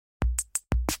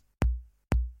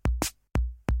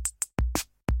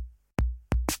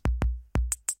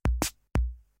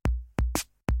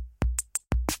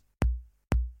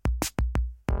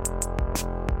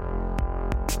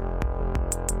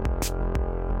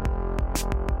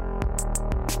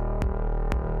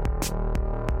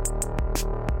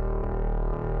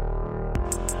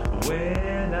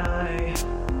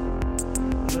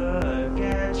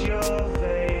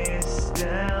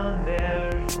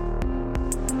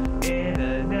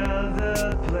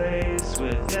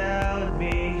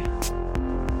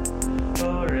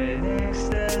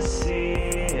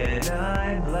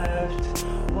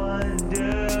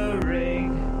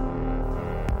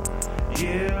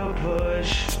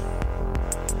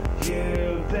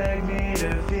You beg me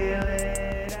to feel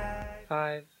it.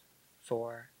 5,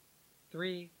 4,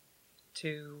 3,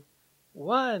 2,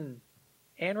 1.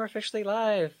 And we're officially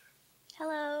live.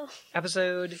 Hello.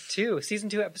 Episode 2. Season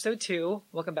 2, Episode 2.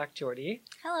 Welcome back, Jordy.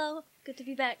 Hello. Good to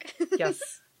be back.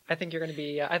 Yes. I think you're going to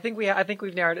be... I think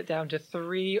we've narrowed it down to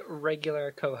 3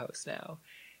 regular co-hosts now.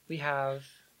 We have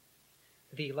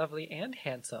the lovely and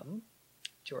handsome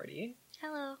Jordy.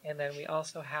 Hello. And then we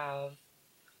also have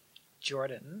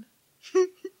Jordan.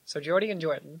 So Jordy and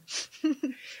Jordan.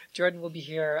 Jordan will be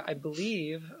here, I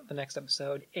believe, the next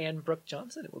episode, and Brooke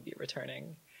Johnson will be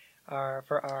returning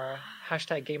for our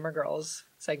hashtag GamerGirls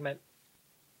segment.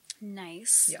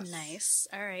 Nice. Yes. Nice.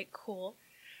 All right, cool.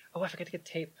 Oh, I forgot to get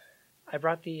tape. I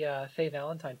brought the Faye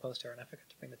Valentine poster, and I forgot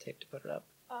to bring the tape to put it up.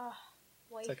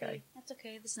 Wifey. It's okay. That's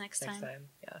okay. This next Next time. time,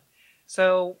 yeah.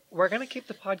 So we're going to keep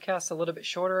the podcast a little bit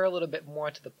shorter, a little bit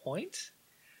more to the point.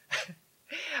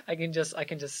 I can just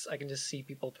see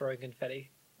people throwing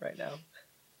confetti right now.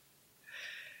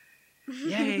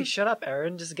 Yay! Shut up,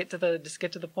 Aaron. Just get to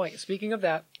the point. Speaking of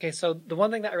that, okay. So the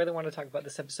one thing that I really wanted to talk about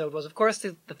this episode was, of course,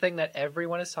 the thing that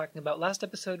everyone is talking about. Last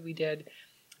episode we did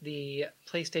the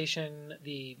PlayStation,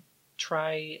 the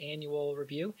tri-annual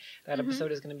review. That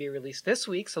episode is going to be released this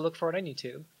week, so look for it on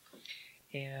YouTube.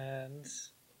 And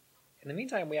in the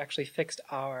meantime, we actually fixed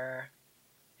our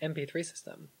MP3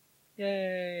 system.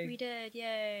 Yay! We did.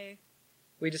 Yay.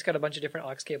 We just got a bunch of different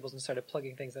aux cables and started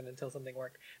plugging things in until something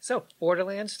worked. So,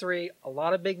 Borderlands 3, a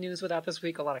lot of big news with that this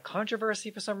week, a lot of controversy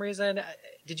for some reason.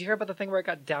 Did you hear about the thing where it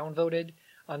got downvoted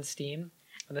on Steam,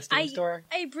 on the Steam store?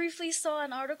 I briefly saw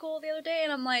an article the other day,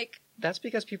 and I'm like... That's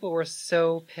because people were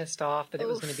so pissed off that it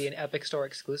was Oof. going to be an Epic Store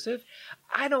exclusive.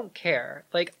 I don't care.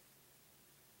 Like,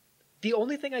 the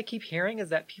only thing I keep hearing is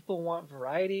that people want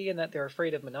variety and that they're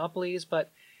afraid of monopolies,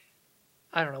 but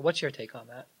I don't know. What's your take on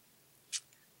that?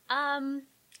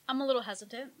 I'm a little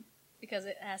hesitant because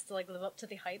it has to live up to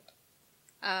the hype.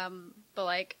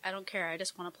 But I don't care. I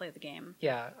just want to play the game.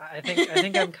 Yeah, I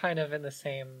think I'm kind of in the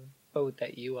same boat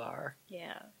that you are.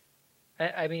 Yeah.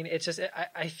 I mean, it's just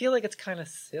I feel like it's kind of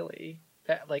silly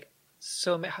that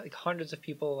hundreds of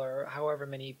people or however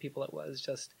many people it was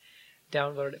just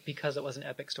downvoted it because it was an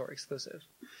Epic Store exclusive.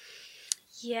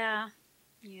 Yeah.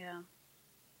 Yeah.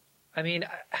 I mean,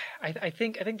 I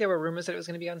think there were rumors that it was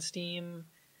going to be on Steam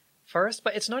first,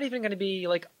 but it's not even going to be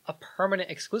a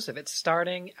permanent exclusive. It's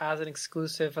starting as an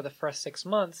exclusive for the first 6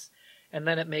 months, and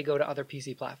then it may go to other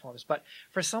PC platforms. But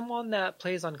for someone that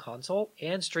plays on console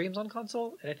and streams on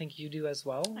console, and I think you do as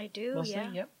well. I do, mostly,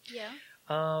 yeah. Yep.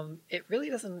 Yeah. It really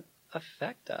doesn't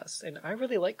affect us, and I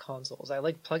really like consoles. I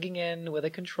like plugging in with a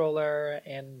controller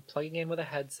and plugging in with a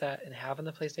headset and having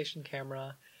the PlayStation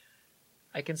camera.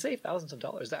 I can save thousands of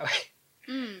dollars that way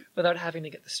without having to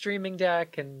get the streaming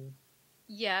deck and...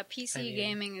 Yeah, PC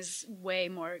gaming is way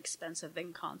more expensive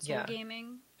than console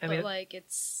gaming.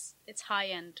 It's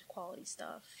high-end quality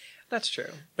stuff. That's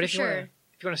true. But if you want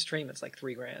to stream, it's like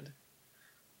 $3,000.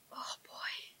 Oh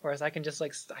boy. Whereas I can just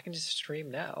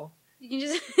stream now. You can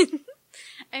just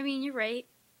I mean, you're right.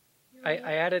 I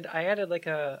added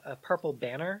a purple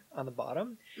banner on the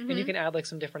bottom, and you can add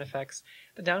some different effects.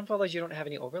 The downfall is you don't have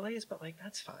any overlays, but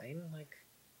that's fine.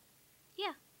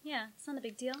 Yeah, it's not a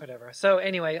big deal. Whatever. So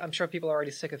anyway, I'm sure people are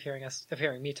already sick of hearing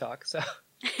me talk. So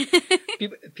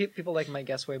people like my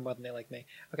guests way more than they like me.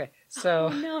 Okay, so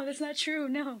no, that's not true.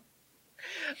 No,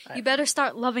 you better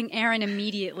start loving Aaron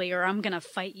immediately, or I'm gonna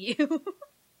fight you.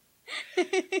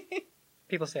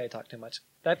 People say I talk too much.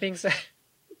 That being said.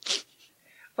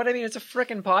 But I mean, it's a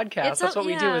frickin' podcast. That's what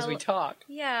we do is we talk.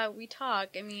 Yeah, we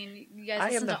talk. I mean, you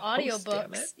guys listen to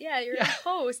audiobooks. Yeah, you're the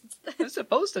host. I'm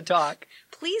supposed to talk.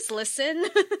 Please listen.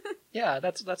 Yeah,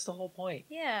 that's the whole point.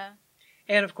 Yeah.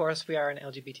 And of course, we are an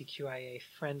LGBTQIA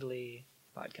friendly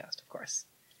podcast, of course.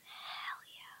 Hell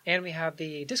yeah. And we have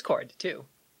the Discord too.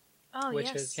 Oh, which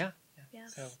yes. is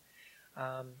yes. So,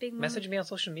 message me on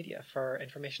social media for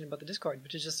information about the Discord,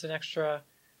 which is just an extra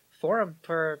forum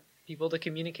for people to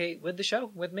communicate with the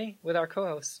show, with me, with our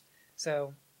co-hosts.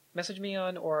 So message me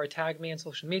on or tag me on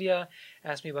social media,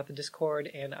 ask me about the Discord,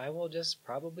 and I will just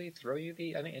probably throw you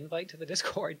an invite to the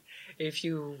Discord if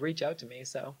you reach out to me.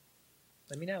 So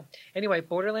let me know. Anyway,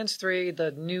 Borderlands 3,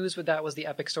 the news with that was the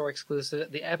Epic Store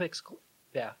exclusive.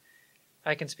 Yeah,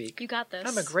 I can speak. You got this.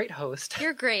 I'm a great host.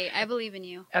 You're great. I believe in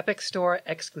you. Epic Store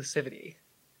exclusivity.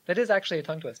 That is actually a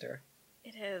tongue twister.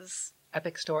 It is.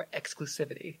 Epic Store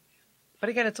exclusivity. But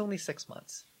again, it's only 6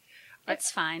 months. It's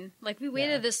fine. We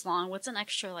waited this long. What's an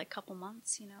extra, couple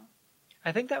months,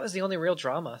 I think that was the only real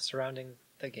drama surrounding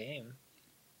the game.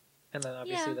 And then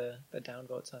obviously the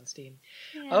downvotes on Steam.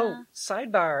 Yeah. Oh,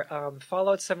 sidebar.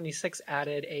 Fallout 76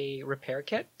 added a repair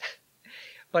kit,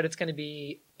 but it's going to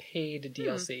be paid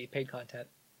DLC, paid content.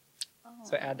 Oh.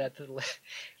 So add that to the list.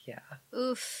 Yeah.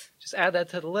 Oof. Just add that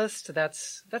to the list.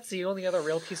 That's the only other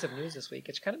real piece of news this week.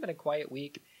 It's kind of been a quiet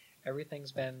week.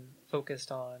 Everything's been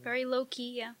focused on Very low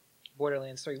key, yeah.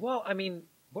 Borderlands 3. Well, I mean,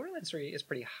 Borderlands 3 is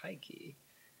pretty high key.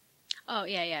 Oh,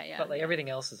 yeah. But like everything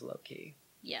else is low key.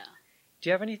 Yeah.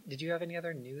 Did you have any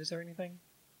other news or anything?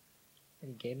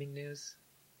 Any gaming news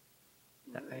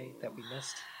that we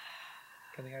missed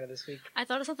coming out of this week? I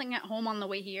thought of something at home on the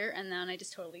way here, and then I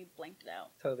just totally blanked it out.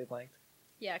 Totally blanked.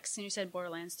 Yeah, because when you said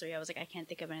Borderlands 3, I was like, I can't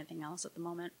think of anything else at the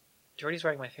moment. Jordy's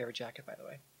wearing my favorite jacket, by the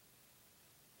way.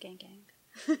 Gang.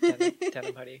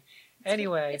 Denim hoodie.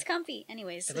 Anyway. It's comfy.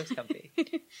 Anyways. It looks comfy.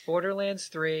 Borderlands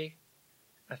 3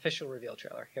 official reveal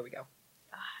trailer. Here we go.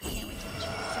 I can't wait to watch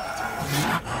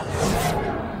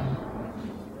it.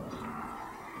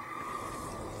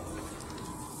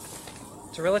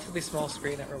 It's a relatively small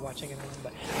screen that we're watching it on,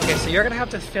 but okay, so you're gonna have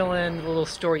to fill in the little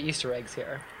story Easter eggs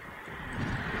here.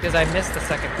 Because I missed the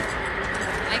second one.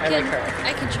 I like her.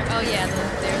 I can try. Oh yeah,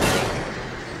 they're like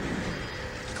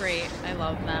great. I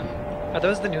love them. Are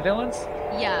those the new villains?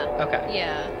 Yeah. Okay.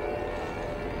 Yeah.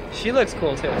 She looks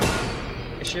cool too.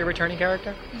 Is she a returning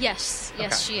character? Yes, Okay.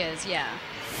 she is. Yeah.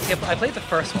 Yeah, I played the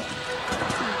first one,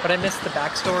 but I missed the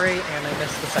backstory and I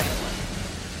missed the second one.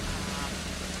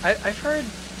 I've heard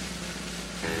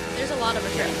There's a lot of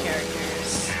returning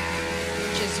characters,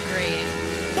 which is great.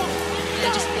 And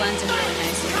it just blends in really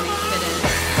nicely when they fit in.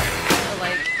 So,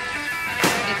 like,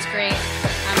 it's great.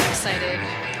 I'm excited.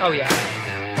 Oh yeah.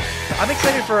 I'm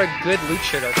excited for a good loot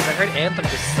shooter because I heard Anthem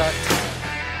just sucked.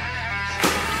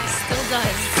 It still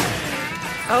does.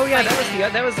 Oh yeah,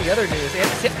 that was the other news.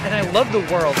 And I love the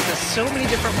world. There's so many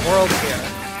different worlds here.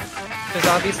 There's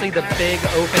obviously the big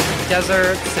open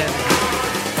deserts and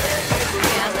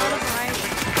Yeah, a lot of variety.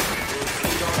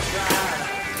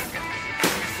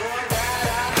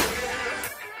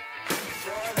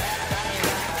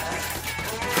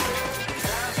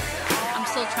 I'm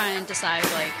still trying to decide,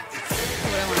 like,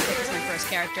 who I want to pick as my first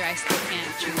character. I still can't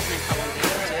choose, and I probably be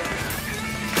able to.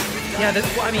 yeah.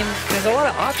 There's a lot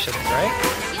of options, right?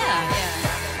 Yeah.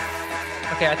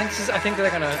 Okay, I think they're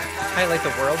gonna highlight the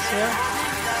worlds here.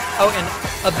 Oh, and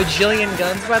a bajillion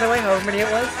guns, by the way, however many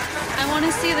it was. I want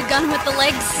to see the gun with the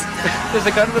legs. There's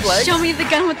a gun with legs. Show me the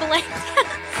gun with the legs.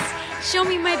 Show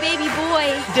me my baby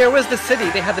boy. There was the city.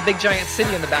 They had the big giant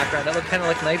city in the background. That looked kind of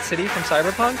like Night City from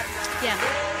Cyberpunk. Yeah.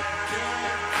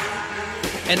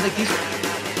 And like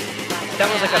that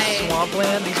was like a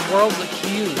swampland. These worlds look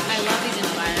huge. I love these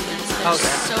environments. They're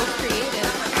so creative.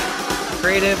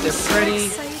 Creative. They're pretty.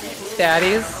 So excited.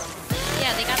 Daddies.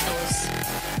 Yeah, they got those.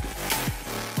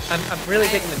 I'm really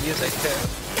digging the music too.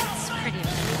 It's pretty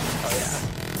amazing. Oh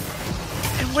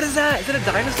yeah. And what is that? Is it a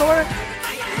dinosaur? I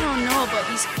don't know, but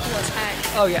he's cool as heck.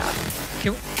 Oh yeah.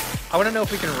 I want to know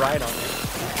if we can ride on it.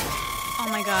 Oh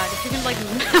my god, if you can like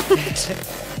mount.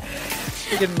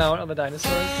 We can mount on the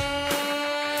dinosaurs.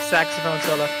 Saxophone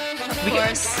solo. Of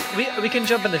course. We can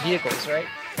jump in the vehicles, right?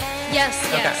 Yes,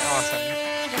 yes. Okay, awesome.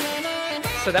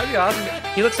 So that would be awesome.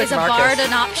 He looks like Is a Marcus. bard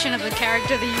an option of a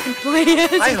character that you can play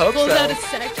as? I hope pulls so. out a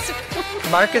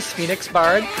saxophone. Marcus Phoenix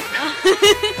Bard.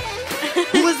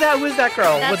 Who is that? Who is that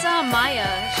girl? That's Maya.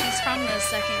 She's from the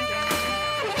second game.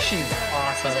 She's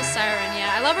awesome. She's a siren,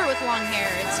 yeah. I love her with long hair.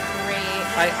 It's great.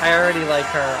 I already like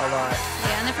her a lot.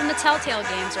 Yeah, and they're from the Telltale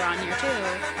games are on here too.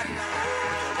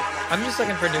 I'm just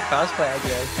looking for new cosplay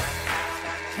ideas.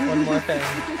 One more thing.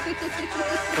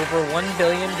 Over 1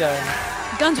 billion guns.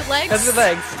 Guns with legs? Guns with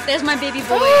legs. There's my baby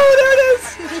boy. Oh, there it is!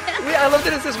 Yeah. I loved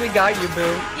it. It says, "We got you,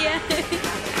 boo." Yeah.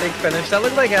 Big finish. That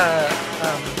looked like a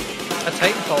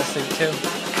Titanfall suit too.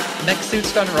 Neck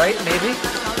suit's done right, maybe.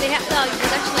 Oh, there's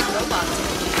actually like robots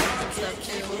and stuff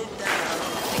too.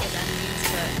 Big as enemies,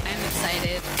 but I'm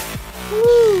excited.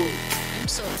 Woo!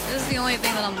 This is the only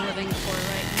thing that I'm living for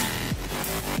right now.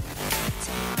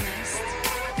 To be honest.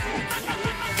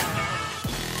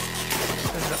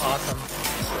 This is awesome.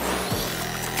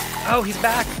 Oh, he's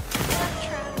back.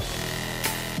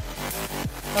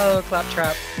 Oh,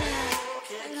 Claptrap.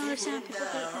 I don't understand people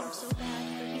hate him so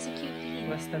bad, but he's a cute thing.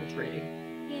 Less than 3.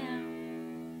 Yeah.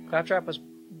 Claptrap was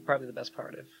probably the best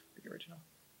part of the original.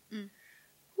 Mm.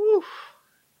 Woo.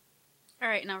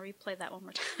 Alright, now replay that one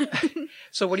more time.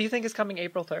 So what do you think is coming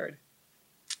April 3rd?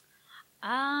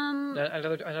 Um,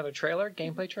 Another trailer?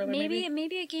 Gameplay trailer, maybe?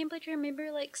 maybe a gameplay trailer, maybe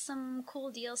like some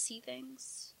cool DLC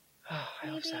things. Oh, I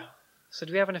hope Maybe. so. So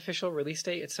do we have an official release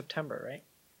date? It's September, right?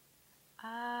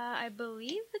 I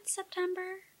believe it's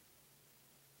September.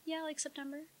 Yeah, like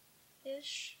September.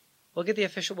 ish. We'll get the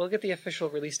official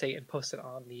release date and post it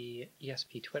on the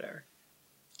ESP Twitter.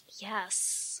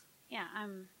 Yes. Yeah,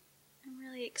 I'm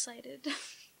really excited.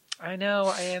 I know,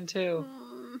 I am too.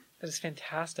 Mm, That is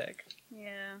fantastic.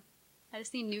 yeah. I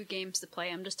just need new games to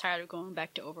play. I'm just tired of going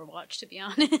back to Overwatch, to be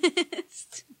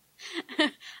honest.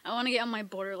 I want to get on my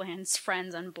Borderlands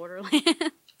friends on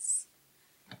Borderlands.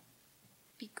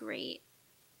 Be great.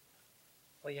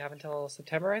 Well, you have until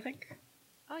September, I think.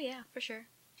 Oh yeah, for sure.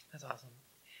 That's awesome.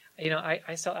 You know,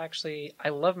 I still actually I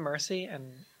love Mercy,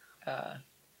 and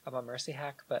I'm a Mercy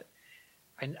hack, but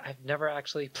I've never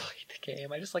actually played the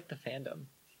game. I just like the fandom.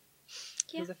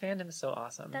 Yeah. Because the fandom is so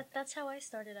awesome. That's how I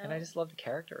started out. And I just love the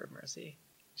character of Mercy.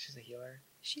 She's a healer.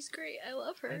 She's great. I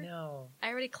love her. I know. I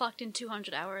already clocked in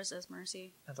 200 hours as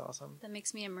Mercy. That's awesome. That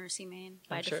makes me a Mercy main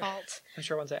by I'm sure. default. I'm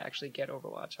sure once I actually get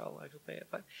Overwatch, I'll actually play it.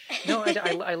 But no,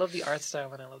 I love the art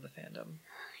style and I love the fandom.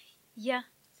 Yeah.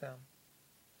 So,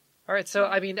 all right. So,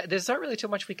 I mean, there's not really too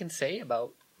much we can say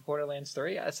about Borderlands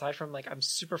 3 aside from like I'm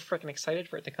super freaking excited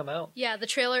for it to come out. Yeah, the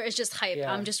trailer is just hype.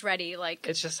 Yeah. I'm just ready. Like,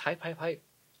 It's just hype, hype, hype.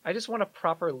 I just want a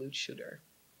proper loot shooter.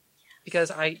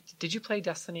 Because did you play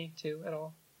Destiny 2 at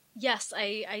all? yes,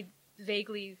 I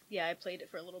vaguely, I played it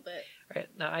for a little bit. Right.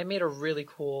 Now I made a really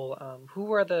cool. Who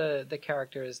were the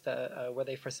characters that were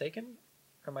they Forsaken?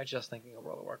 Or am I just thinking of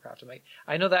World of Warcraft?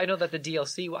 I know that the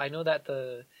DLC. I know that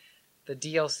the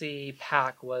DLC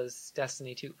pack was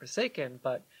Destiny 2 Forsaken,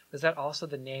 but was that also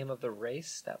the name of the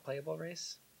race, that playable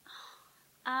race?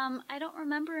 I don't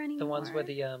remember anymore. The ones with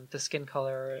the skin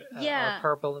color Yeah. are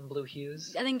purple and blue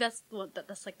hues. I think that's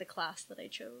that's like the class that I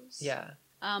chose. Yeah.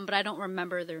 But I don't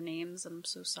remember their names. I'm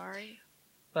so sorry.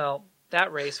 Well,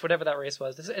 that race, whatever that race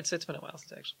was, it's been a while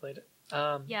since I actually played it.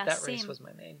 Yeah, that race same. was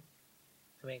my main.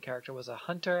 The main character was a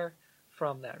hunter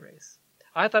from that race.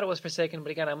 I thought it was Forsaken,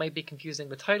 but again, I might be confusing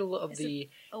the title of Is the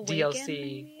Awaken, DLC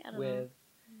maybe? I don't with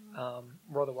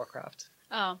World of Warcraft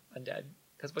Oh, Undead,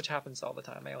 which happens all the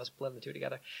time. I always blend the two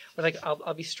together. But like,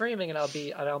 I'll be streaming and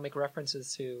I'll make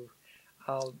references to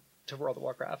World of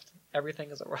Warcraft.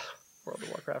 Everything is a World of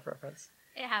Warcraft reference.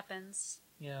 it happens.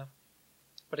 Yeah,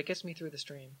 but it gets me through the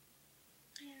stream.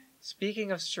 Yeah.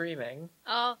 Speaking of streaming,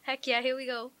 Oh, heck yeah, here we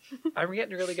go. I'm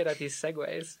getting really good at these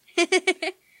segues.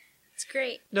 It's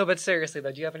great. No, but seriously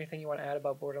though, do you have anything you want to add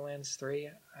about Borderlands 3?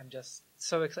 I'm just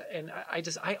so excited, and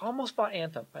I almost bought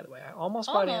Anthem. By the way, I almost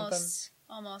bought Anthem,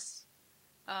 Almost.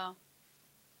 Oh.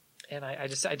 and I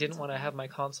didn't want to have my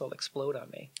console explode on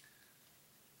me.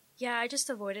 Yeah, I just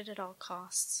avoided at all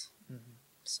costs. Mhm.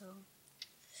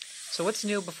 So, what's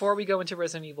new before we go into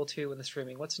Resident Evil 2 and the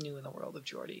streaming? What's new in the world of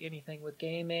Jordy? Anything with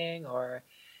gaming or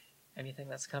anything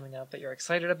that's coming up that you're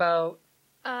excited about?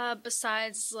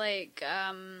 besides like,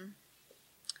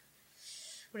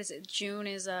 what is it? June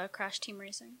is Crash Team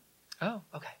Racing. Oh,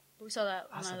 okay, We saw that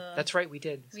awesome. on the. That's right, we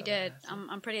did. We So, did. yeah, so-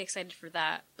 I'm pretty excited for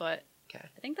that, but okay.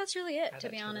 I think that's really it. Add To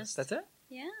that be the honest. list. That's it.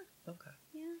 Yeah. Okay.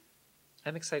 Yeah.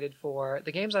 I'm excited for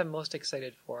the games I'm most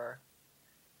excited for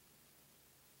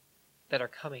that are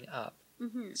coming up.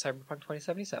 Mm-hmm. Cyberpunk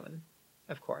 2077,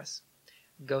 of course,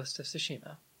 Ghost of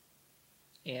Tsushima,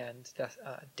 and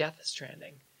Death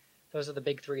Stranding. Those are the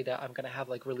big three that I'm going to have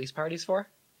like release parties for.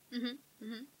 Mm-hmm.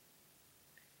 Mm-hmm.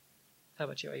 How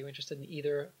about you? Are you interested in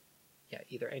either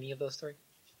any of those three?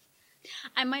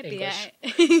 I might English.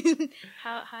 be.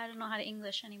 I don't know how to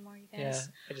English anymore, you Yeah, guys.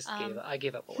 I just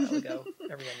gave up a while ago.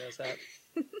 Everyone knows that.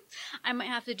 I might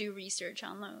have to do research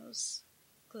on those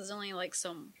because there's only like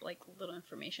some like little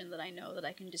information that I know that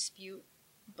I can dispute,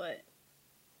 but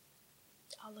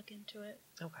I'll look into it.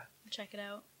 Okay. Check it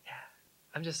out. Yeah,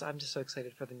 I'm just so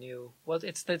excited for the new. Well,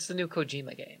 it's the new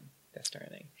Kojima game, Death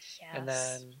Stranding. Yes. And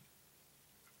then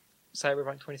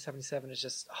Cyberpunk 2077 is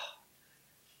just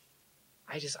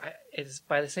it's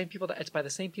by the same people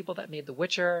that made The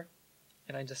Witcher,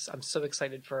 and I'm so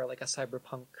excited for like a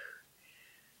cyberpunk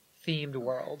themed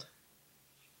world,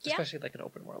 Yeah. especially like an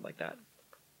open world like that.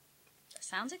 That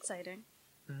sounds exciting.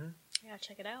 Mm-hmm. Yeah,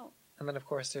 check it out. And then of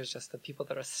course there's just the people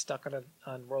that are stuck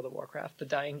on World of Warcraft, the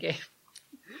dying game.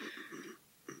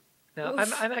 No,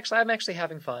 Oof. I'm actually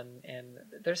having fun, and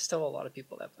there's still a lot of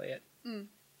people that play it. Mm.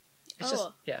 It's just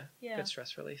Oh, yeah, yeah. good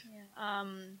stress relief. Yeah.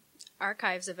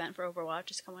 Archives event for Overwatch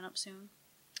is coming up soon.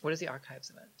 What is the Archives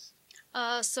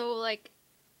event? So like,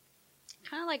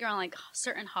 kind of like around like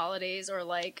certain holidays or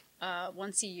like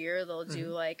once a year they'll do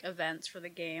Mhm. like events for the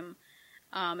game.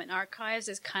 And Archives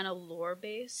is kind of lore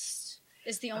based.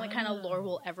 It's the only kind of lore Oh.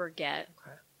 we'll ever get,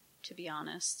 Okay. to be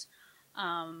honest.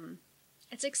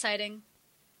 It's exciting.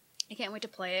 I can't wait to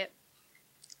play it.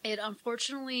 It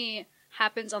unfortunately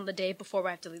happens on the day before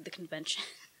I have to leave the convention.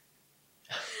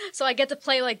 So I get to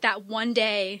play like that one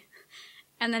day,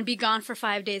 and then be gone for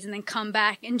 5 days and then come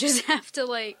back and just have to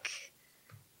like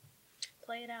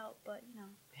play it out. But you know,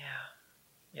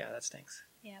 yeah, that stinks.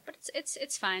 yeah. But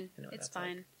it's fine. I know what It's that's like.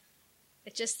 fine.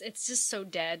 It's just so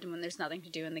dead when there's nothing to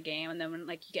do in the game, and then when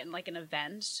like you get in like an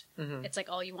event, Mhm. it's like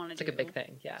all you want to It's do. like a big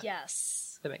thing. Yeah,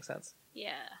 Yes. that makes sense.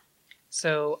 Yeah.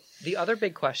 So the other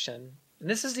big question, and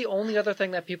this is the only other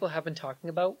thing that people have been talking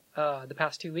about the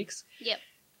past 2 weeks. Yep.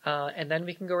 And then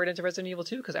we can go right into Resident Evil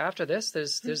 2 because after this,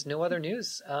 there's no other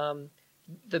news.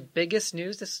 The biggest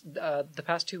news the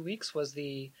past 2 weeks was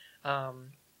the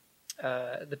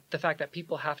fact that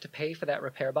people have to pay for that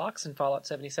repair box in Fallout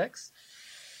 76,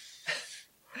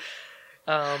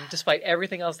 despite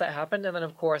everything else that happened, and then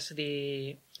of course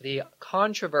the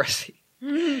controversy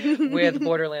with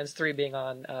Borderlands 3 being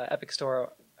on Epic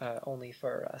Store only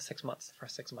for 6 months.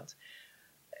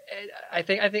 I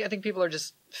think people are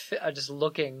just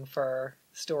looking for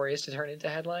stories to turn into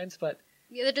headlines. But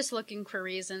Yeah, they're just looking for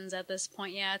reasons at this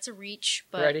point. Yeah, it's a reach,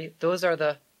 but ready? Those are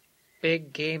the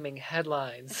big gaming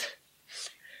headlines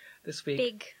this week.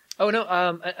 big. Oh no!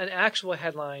 An actual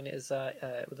headline is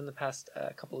within the past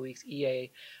couple of weeks, EA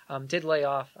did lay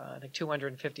off I think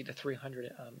 250 to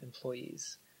 300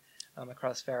 employees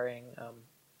across varying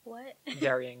What?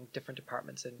 different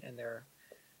departments in their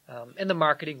in the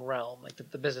marketing realm, like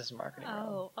the business and marketing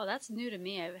realm. Oh, that's new to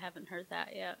me. I haven't heard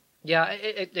that yet. Yeah,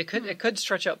 it could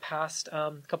stretch out past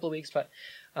a couple of weeks, but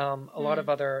a lot of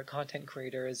other content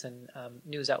creators and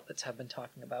news outlets have been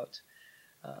talking about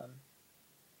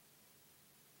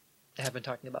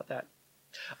that.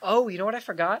 Oh, you know what I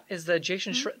forgot is the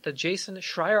Jason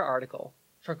Schreier article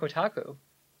for Kotaku.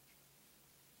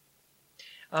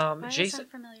 Why does that Jason,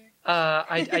 sound familiar?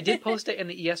 I did post it in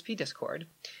the ESP Discord,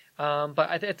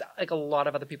 but it's like a lot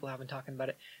of other people have been talking about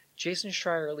it. Jason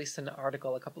Schreier released an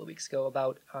article a couple of weeks ago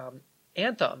about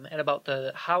Anthem and about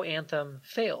how Anthem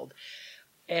failed,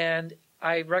 and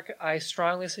I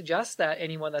strongly suggest that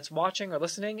anyone that's watching or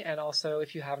listening, and also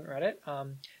if you haven't read it,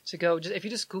 to go if you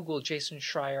just Google Jason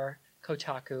Schreier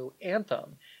Kotaku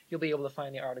Anthem, you'll be able to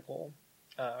find the article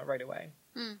right away,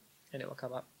 and it will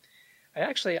come up.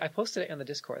 I posted it in the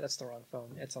Discord. That's the wrong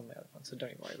phone. It's on my other phone, so don't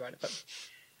even worry about it. But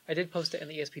I did post it in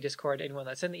the ESP Discord. Anyone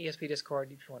that's in the ESP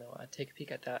Discord, if you want to take a peek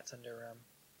at that, it's under, I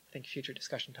think, future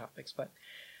discussion topics. But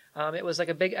it was like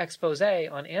a big expose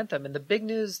on Anthem. And the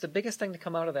biggest thing to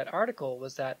come out of that article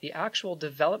was that the actual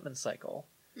development cycle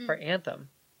for Anthem.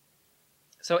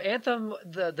 So Anthem,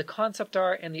 the concept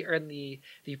art and the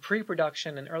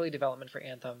pre-production and early development for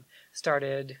Anthem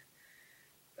started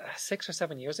 6 or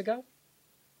 7 years ago.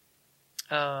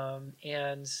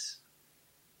 And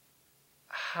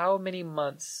how many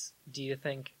months do you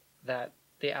think that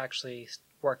they actually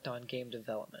worked on game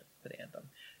development with Anthem?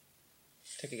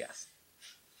 Take a guess.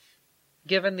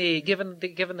 Given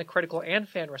the critical and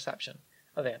fan reception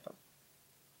of Anthem.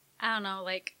 I don't know,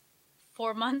 like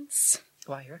 4 months.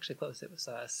 Wow, you're actually close. It was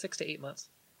 6 to 8 months.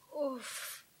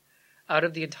 Oof. Out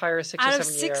of the entire 6 Out or of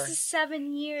 7 6 year. to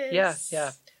 7 years.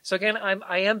 Yeah. So again,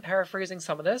 I am paraphrasing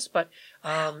some of this, but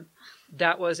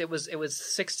it was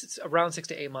around 6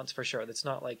 to 8 months for sure. That's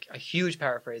not like a huge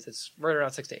paraphrase. It's right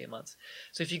around 6 to 8 months.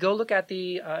 So if you go look at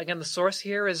the source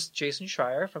here is Jason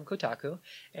Schreier from Kotaku,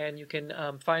 and you can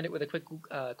find it with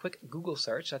a quick Google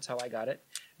search. That's how I got it.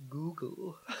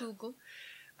 Google.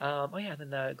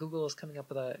 Then Google is coming up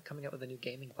with a new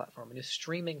gaming platform, a new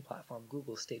streaming platform,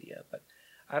 Google Stadia. But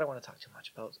I don't want to talk too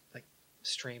much about like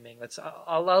streaming.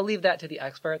 I'll leave that to the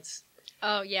experts.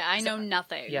 Oh yeah, I know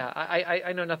nothing. Yeah,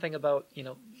 I know nothing about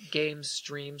game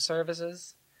stream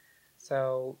services,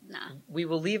 so we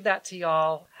will leave that to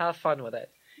y'all. Have fun with it.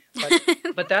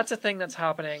 But that's a thing that's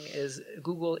happening. Is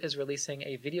Google is releasing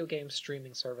a video game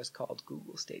streaming service called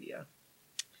Google Stadia.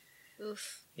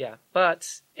 Oof. Yeah,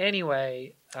 but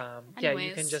anyway,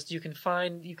 Anyways. you can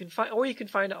find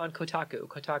it on Kotaku.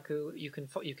 Kotaku, you can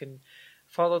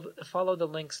follow the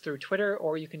links through Twitter,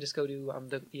 or you can just go to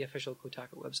the official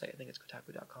Kotaku website. I think it's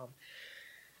kotaku.com.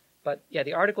 But yeah,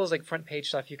 the article is like front page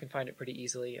stuff. You can find it pretty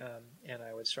easily, and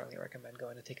I would strongly recommend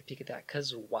going to take a peek at that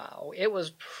because wow, it was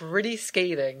pretty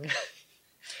scathing.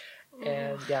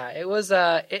 And yeah, it was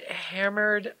it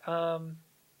hammered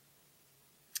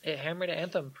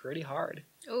Anthem pretty hard.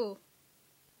 Ooh.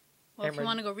 Well, if you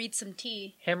want to go read some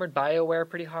tea. Hammered BioWare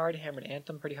pretty hard. Hammered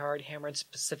Anthem pretty hard. Hammered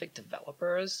specific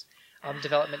developers.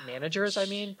 Development managers,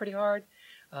 pretty hard.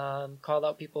 Called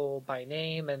out people by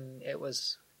name, and it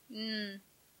was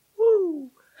woo.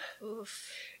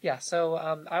 Oof. Yeah, so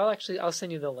I'll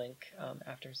send you the link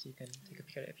after, so you can take a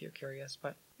peek at it if you're curious.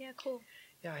 But Yeah, cool.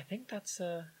 yeah, I think that's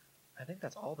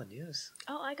all the news.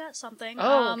 Oh, I got something.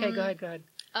 Oh, okay, go ahead.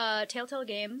 Telltale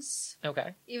Games.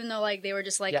 Okay. Even though like they were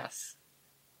just like Yes.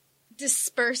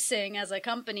 dispersing as a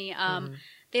company.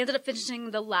 They ended up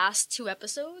finishing the last 2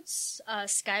 episodes.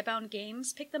 Skybound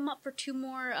Games picked them up for 2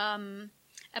 more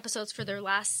episodes for their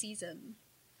last season.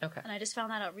 Okay. And I just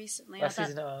found that out recently. Last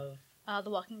season of... The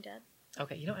Walking Dead.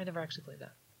 Okay, you know, I never actually played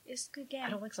that. It's a good game. I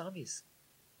don't like zombies.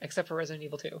 Except for Resident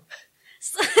Evil 2.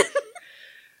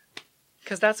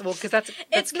 Because that's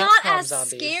it's not Capcom as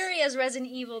zombies. scary as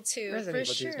Resident Evil 2, Resident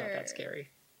for Evil 2 sure. is not that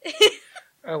scary.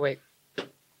 Oh, wait.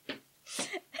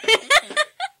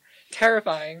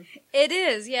 Terrifying. It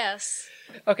is, yes.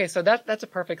 Okay, so that's a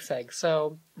perfect seg.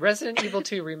 So, Resident Evil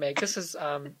 2 remake. This is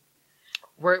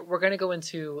we're going to go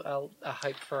into a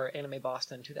hype for Anime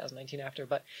Boston 2019 after,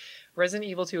 but Resident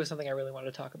Evil 2 is something I really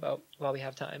wanted to talk about while we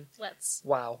have time. Let's.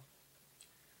 Wow.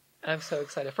 I'm so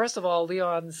excited. First of all,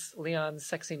 Leon's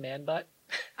sexy man butt.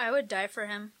 I would die for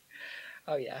him.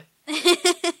 Oh yeah.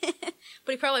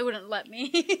 But he probably wouldn't let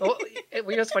me. Well, you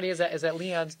know what's funny is that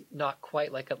Leon's not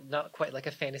quite like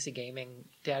a fantasy gaming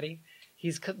daddy.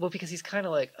 Because he's kind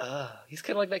of like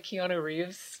that Keanu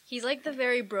Reeves. He's like the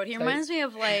very broad. He reminds me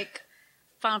of like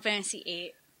Final Fantasy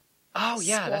VIII. Oh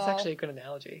yeah, Squall. that's actually a good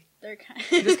analogy. They're kind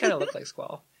He just kind of looks like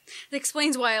Squall. It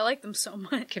explains why I like them so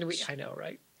much. I know,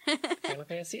 right? Final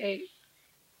Fantasy VIII.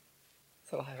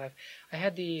 So high five. I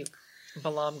had the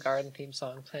Balam Garden theme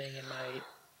song playing in my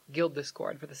guild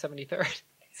Discord for the 73rd.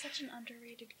 It's such an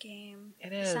underrated game.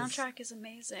 It is. The soundtrack is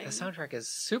amazing. The soundtrack is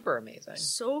super amazing.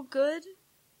 So good.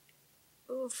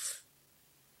 Oof.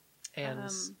 And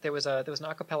there was an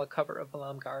acapella cover of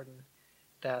Balam Garden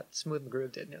that Smooth and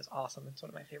Groove did, and it was awesome. It's one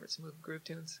of my favorite Smooth and Groove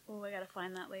tunes. Oh, I gotta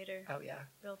find that later. Oh yeah.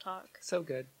 Real talk. So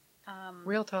good.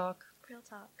 Real talk. Real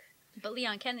talk. But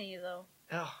Leon Kennedy, though.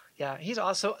 Oh, yeah. He's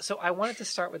also... So I wanted to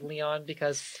start with Leon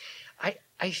because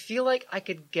I feel like I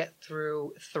could get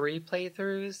through 3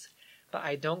 playthroughs, but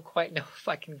I don't quite know if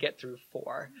I can get through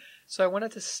 4. So I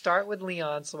wanted to start with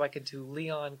Leon so I could do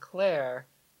Leon, Claire,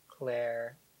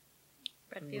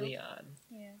 Redfield. Leon.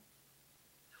 Yeah.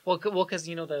 Well, because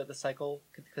you know the cycle,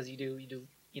 because you do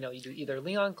either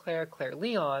Leon, Claire,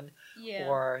 Leon, Yeah.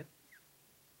 or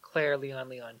Claire,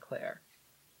 Leon, Claire.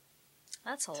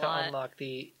 That's a To lot. unlock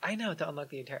the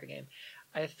entire game.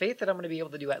 I have faith that I'm going to be able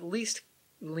to do at least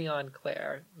Leon,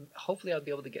 Claire. Hopefully I'll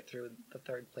be able to get through the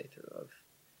 3rd playthrough of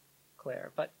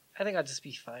Claire, but I think I'll just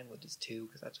be fine with just 2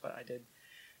 because that's what I did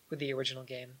with the original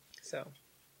game. So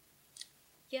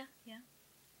Yeah.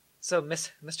 So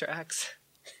Mr. X.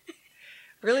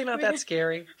 Really not that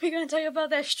scary. We're gonna talk about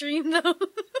that stream, though.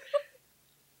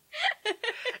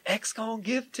 X gonna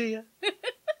give to you.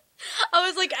 I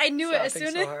was like, I knew it as Laughing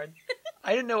soon so as... hard.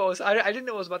 I didn't know I didn't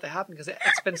know what was about to happen because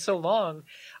it's been so long.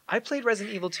 I played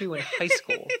Resident Evil 2 in high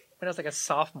school when I was like a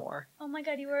sophomore. Oh my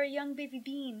god, you were a young baby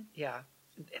bean. Yeah.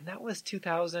 And that was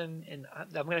 2000, and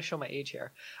I'm going to show my age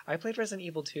here. I played Resident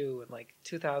Evil 2 in like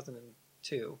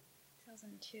 2002.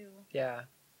 2002. Yeah.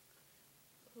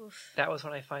 Oof. That was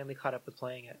when I finally caught up with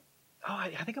playing it. Oh,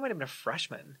 I think I might have been a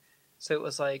freshman. So it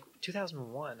was like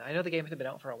 2001. I know the game had been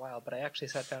out for a while, but I actually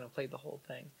sat down and played the whole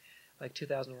thing. Like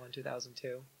 2001,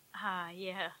 2002. Ah,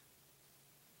 yeah.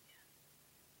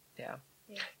 Yeah.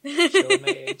 Yeah. Showing my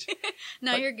age.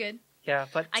 No, But- you're good. Yeah,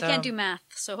 but... I can't do math,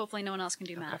 so hopefully no one else can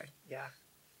do math. Okay, yeah.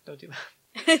 Don't do math.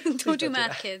 don't do don't do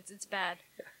math, that. kids. It's bad.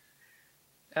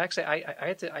 Actually,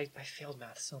 I failed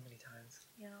math so many times.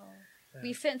 Yo. Yeah.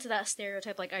 We fit into that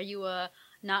stereotype, like, are you a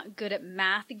not good at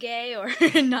math gay or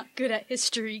not good at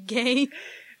history gay?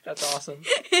 That's awesome.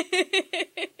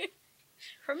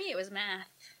 For me, it was math.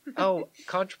 Oh,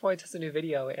 ContraPoints has a new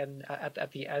video, and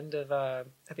at the end of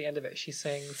it, she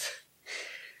sings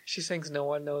 "No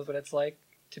One Knows What It's Like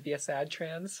to Be a Sad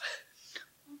Trans."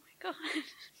 Oh my god.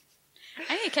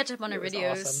 I need to catch up on her It was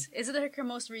videos. awesome. Is it her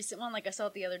most recent one? Like I saw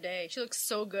it the other day. She looks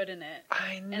so good in it.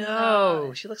 I And,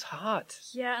 know she looks hot.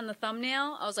 Yeah, and the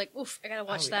thumbnail, I was like, oof, I gotta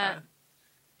watch Oh, that.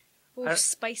 Oof, I-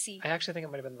 spicy. I actually think it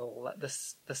might have been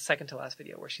the second to last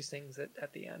video where she sings it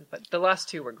at the end, but the last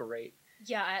 2 were great.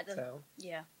 Yeah, I had to, So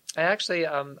yeah. I actually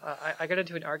I got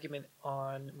into an argument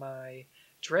on my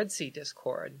Dreadsea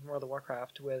Discord, World of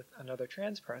Warcraft, with another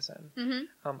trans person.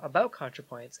 Mm-hmm. About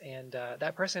ContraPoints, and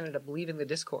that person ended up leaving the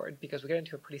Discord because we got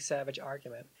into a pretty savage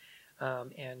argument,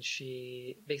 and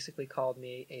she basically called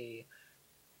me a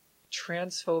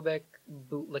transphobic,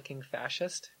 bootlicking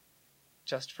fascist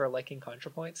just for liking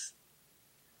ContraPoints.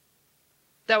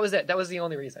 That was it. That was the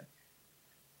only reason.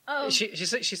 Oh, She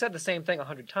said the same thing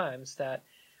 100 times, that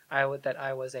I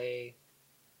was a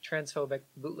transphobic,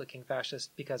 bootlicking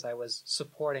fascist because I was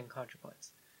supporting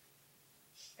ContraPoints.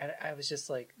 And I was just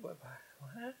like, what?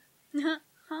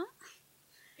 huh?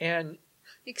 And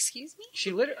Excuse me?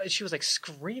 she was like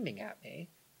screaming at me,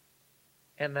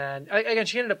 And then again,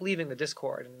 she ended up leaving the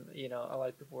Discord, and you know, a lot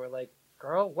of people were like,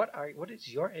 "Girl, what is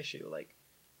your issue?" Like,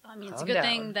 I mean, it's a calm good down.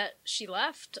 thing that she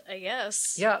left, I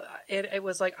guess. Yeah, it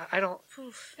was like I don't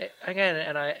Oof. again,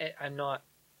 and I'm not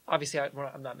obviously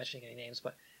I'm not mentioning any names,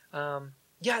 but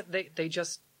yeah, they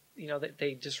just you know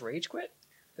they just rage quit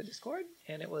the Discord,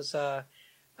 and it was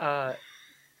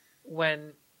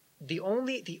when the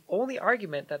only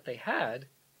argument that they had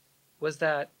was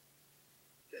that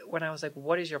when I was like,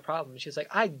 "What is your problem?" She was like,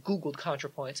 "I googled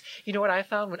ContraPoints. You know what I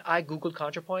found when I googled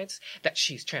ContraPoints? That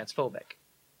she's transphobic."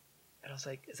 And I was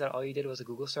like, "Is that all you did was a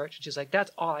Google search?" And she's like, "That's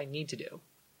all I need to do."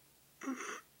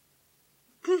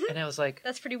 And I was like,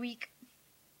 That's pretty weak.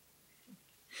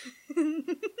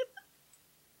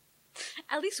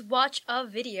 At least watch a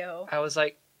video.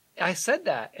 I said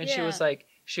that, and Yeah.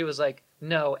 she was like,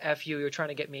 "No, F you, you're trying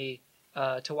to get me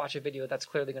to watch a video that's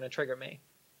clearly going to trigger me."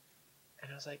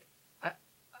 And I was like,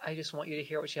 I just want you to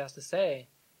hear what she has to say.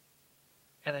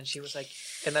 And then she was like,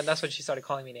 and then that's when she started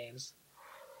calling me names.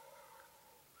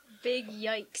 Big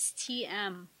yikes,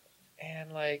 TM.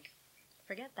 And like,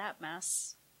 Forget that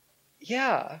mess.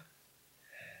 yeah,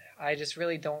 I just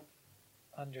really don't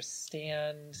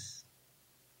understand.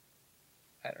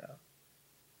 I don't know.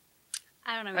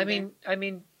 I don't know. I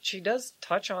mean, she does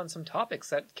touch on some topics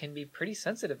that can be pretty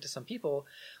sensitive to some people,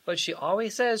 but she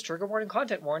always says trigger warning,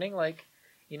 content warning, like,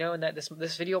 you know, and that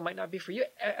this video might not be for you.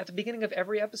 At the beginning of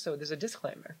every episode, there's a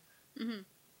disclaimer. Mhm.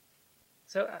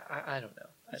 So I don't know.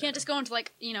 You can't just go into,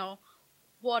 like, you know,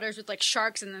 waters with, like,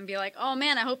 sharks and then be like, oh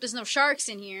man, I hope there's no sharks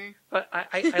in here. But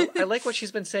I like what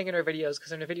she's been saying in her videos,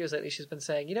 because in her videos lately she's been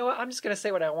saying, you know what, I'm just going to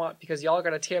say what I want because y'all are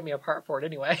going to tear me apart for it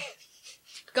anyway.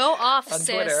 Go off, On sis.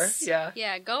 Twitter, yeah.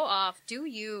 Yeah, go off. Do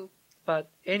you. But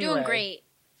anyway. Doing great.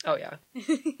 Oh, yeah.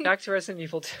 Back to Resident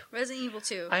Evil 2. Resident Evil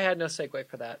 2. I had no segue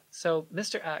for that. So,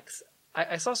 Mr. X,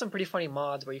 I saw some pretty funny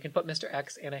mods where you can put Mr.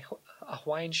 X in a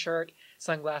Hawaiian shirt,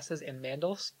 sunglasses, and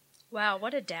mandals. Wow,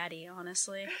 what a daddy,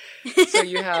 honestly. So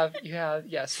you have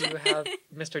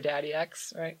Mr. Daddy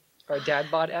X, right? Or Dad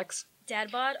Bod X.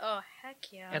 Dad bod? Oh,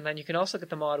 heck yeah. And then you can also get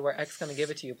the mod where X gonna give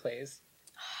it to you plays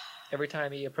every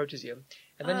time he approaches you.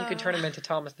 And then you can turn him into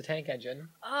Thomas the Tank Engine.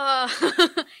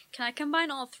 Can I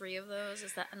combine all three of those?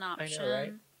 Is that an option? I know,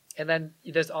 right? And then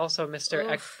there's also Mr.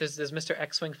 X. There's Mr.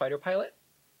 X-Wing Fighter Pilot.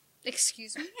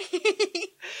 Excuse me?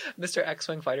 Mr.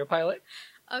 X-Wing Fighter Pilot.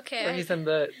 Okay. Where he's in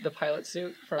the pilot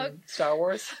suit from Star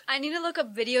Wars. I need to look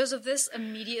up videos of this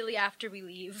immediately after we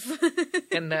leave.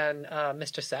 And then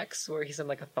Mr. Sex, where he's in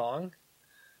like a thong.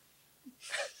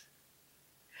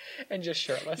 And just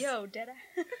shirtless. Yo,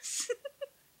 deadass.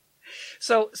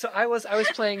 So I was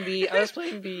playing the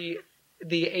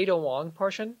Ada Wong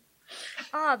portion.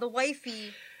 Ah, the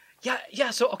wifey. Yeah.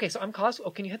 So I'm cos.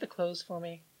 Oh, can you hit the close for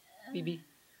me, BB?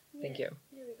 Thank you.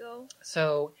 Here we go.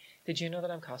 So, did you know that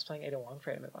I'm cosplaying Ada Wong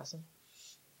for Anime Blossom?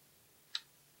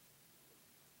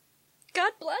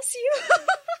 God bless you.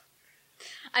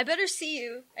 I better see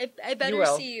you. I better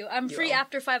will. see you. I'm You free will.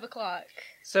 after 5 o'clock.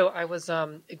 So I was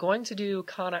going to do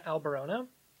Kana Alberona,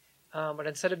 but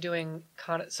instead of doing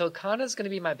Kana, so Kana's going to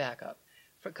be my backup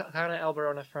for Kana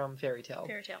Alberona from Fairy Tail.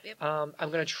 Fairy Tail, yep. I'm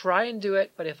going to try and do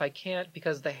it, but if I can't,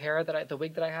 because the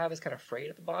wig that I have is kind of frayed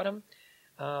at the bottom,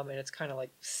 and it's kind of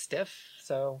like stiff.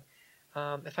 So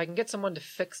if I can get someone to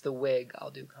fix the wig, I'll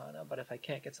do Kana. But if I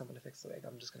can't get someone to fix the wig,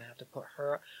 I'm just going to have to put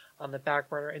her on the back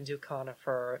burner and do Kana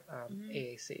for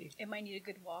AAC. It might need a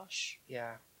good wash.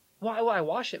 Yeah. Well, I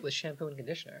wash it with shampoo and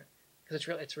conditioner because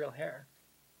it's real hair.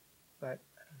 But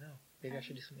I don't know. Maybe I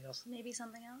should do something else. Maybe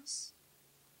something else?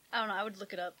 I don't know. I would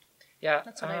look it up. Yeah.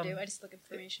 That's what I do. I just look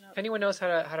information up. If anyone knows how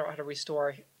to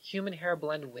restore human hair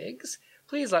blend wigs,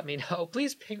 please let me know.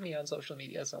 Please ping me on social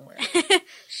media somewhere.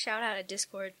 Shout out at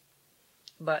Discord.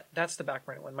 But that's the back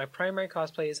burner one. My primary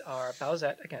cosplays are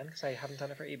Bowsette, again, because I haven't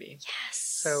done it for EB. Yes.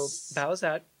 So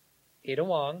Bowsette, Ada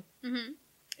Wong, Mm-hmm.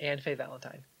 and Faye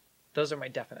Valentine. Those are my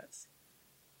definites.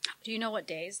 Do you know what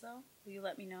days, though? Will you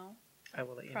let me know? I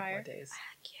will let you know Prior? what days.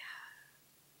 Heck yeah.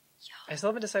 I still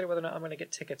haven't decided whether or not I'm going to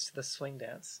get tickets to the swing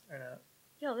dance or not.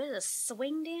 Yo, there's a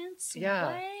swing dance? Yeah.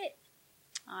 What?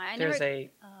 Oh, I There's never...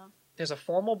 there's a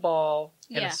formal ball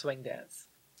and Yeah. a swing dance.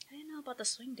 I didn't know about the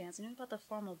swing dance. I knew about the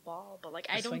formal ball, but like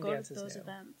The I don't swing go dance to is those new.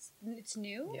 events. It's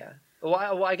new. Yeah.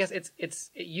 Well, I guess it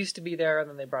used to be there and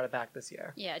then they brought it back this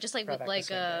year. Yeah, just like Brought with back the like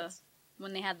swing dance.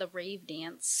 when they had the rave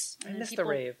dance. I and then missed the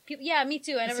rave. Yeah, me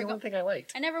too. That's the one thing I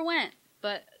liked. I never went,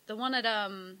 but the one at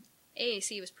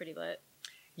AAC was pretty lit.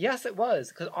 Yes, it was,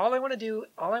 because all I want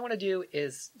to do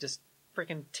is just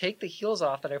freaking take the heels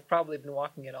off that I've probably been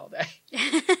walking in all day.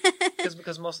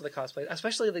 Because most of the cosplays,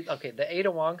 especially the Ada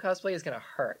Wong cosplay is gonna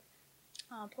hurt.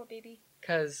 Oh, poor baby.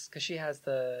 Because she has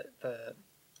the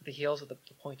the heels with the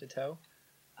pointed toe.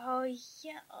 Oh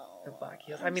yeah. Oh, The black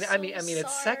heels. I'm I mean,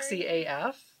 it's sexy sorry.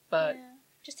 AF, but Yeah.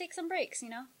 Just take some breaks, you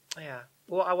know. yeah.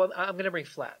 Well, I'm gonna bring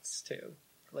flats too,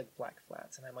 like black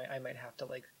flats, and I might have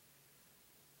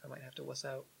to wuss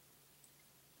out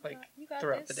like You got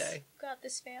throughout this. the day. You got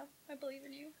this, fam. I believe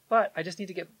in you. But I just need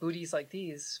to get booties like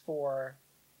these for,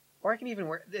 or I can even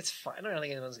wear. It's fine. I don't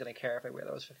think anyone's gonna care if I wear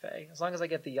those for Faye, as long as I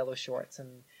get the yellow shorts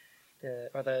and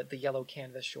the yellow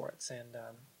canvas shorts and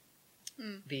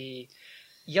the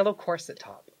yellow corset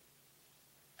top.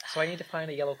 So I need to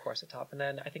find a yellow corset top, and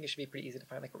then I think it should be pretty easy to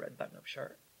find like a red button-up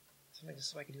shirt, something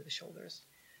just so I can do the shoulders.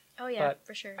 Oh yeah, But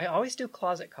for sure. I always do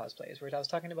closet cosplays. Where I was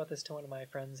talking about this to one of my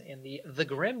friends in the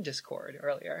Grim Discord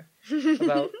earlier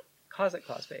about closet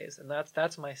cosplays, and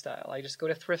that's my style. I just go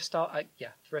to thrift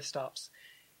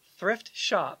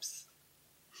shops,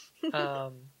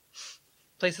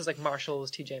 places like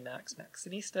Marshalls, TJ Maxx,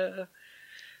 Maxxinista.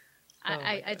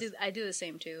 I do the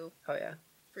same too, Oh yeah,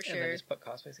 for and then sure. just put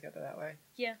cosplays together that way.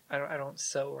 Yeah. I don't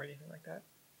sew or anything like that.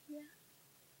 Yeah.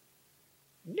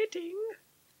 Knitting.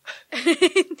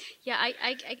 Yeah,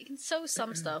 I can sew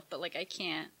some stuff, but like I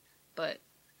can't. But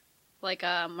like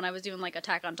when I was doing like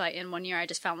Attack on Titan one year, I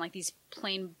just found like these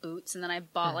plain boots, and then I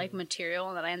bought like material,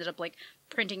 and then I ended up like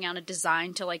printing out a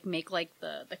design to like make like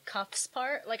the cuffs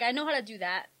part. Like I know how to do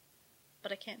that,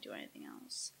 but I can't do anything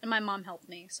else. And my mom helped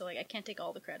me, so like I can't take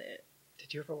all the credit.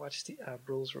 Did you ever watch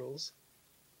Rules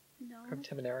No, from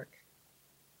Tim and Eric?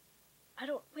 I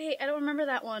don't remember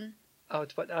that one. Oh,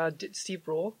 it's what did Steve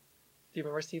Rule? Do you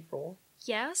remember Steve Rule?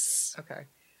 Yes. Okay.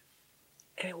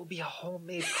 And it will be a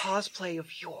homemade cosplay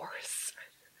of yours.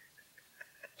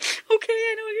 Okay,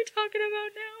 I know what you're talking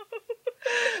about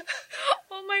now.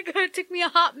 Oh my god, it took me a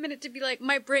hot minute to be like,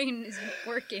 my brain isn't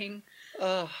working.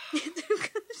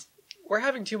 We're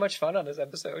having too much fun on this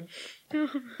episode.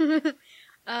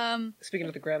 Speaking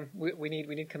of the Grim, we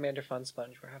need Commander Fun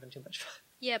Sponge. We're having too much fun.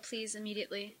 Yeah, please,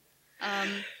 immediately.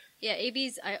 Yeah,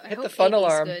 AB's, I Hit hope the fun AB's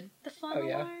alarm. good. The fun Oh,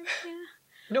 yeah. alarm, yeah.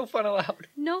 No fun allowed.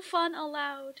 No fun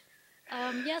allowed.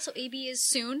 Yeah, so AB is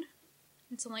soon.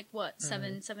 It's in like, what,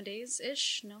 7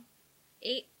 days-ish? No?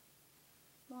 8?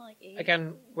 More like 8.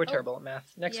 Again, we're terrible at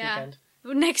math. Next Yeah. weekend.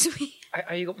 Next week.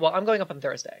 Well, I'm going up on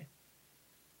Thursday.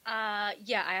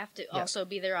 Yeah, I have to Yeah. also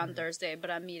be there on Thursday,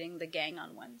 but I'm meeting the gang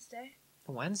on Wednesday.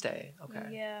 Wednesday? Okay.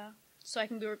 Yeah. So I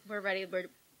can be, we're ready,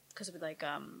 because like,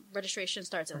 registration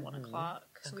starts at 1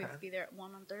 o'clock, so we have Okay. to be there at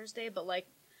 1 on Thursday, but like,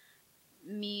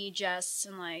 me, Jess,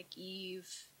 and like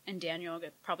Eve and Daniel are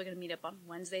probably going to meet up on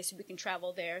Wednesday so we can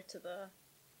travel there to the...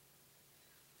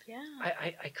 Yeah.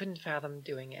 I couldn't fathom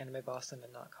doing Anime Boston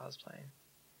and not cosplaying.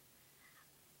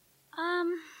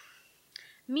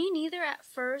 Me neither at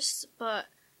first, but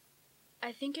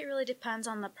I think it really depends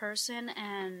on the person,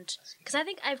 and... Because I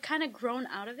think I've kind of grown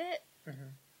out of it,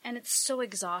 and it's so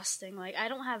exhausting. Like, I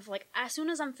don't have, like, as soon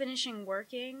as I'm finishing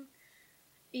working...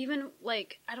 Even,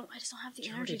 like, I just don't have the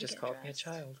energy to just get called dressed.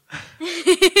 me a child.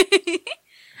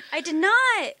 I did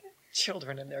not!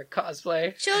 Children in their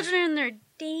cosplay. Children in their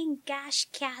dang gosh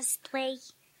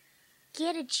cosplay.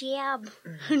 Get a job.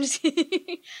 I'm just kidding.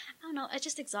 I don't know, it's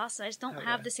just exhausting. I just don't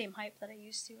have the same hype that I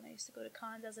used to when I used to go to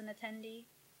cons as an attendee.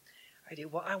 I do.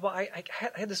 Well, I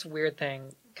had this weird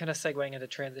thing, kind of segueing into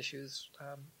trans issues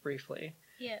briefly.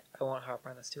 Yeah. I won't harp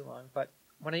on this too long, but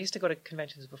when I used to go to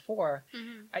conventions before,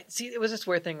 Mm-hmm. it was this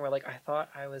weird thing where, like, I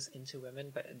thought I was into women,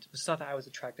 but it's not that I was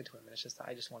attracted to women. It's just that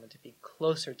I just wanted to be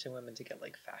closer to women to get,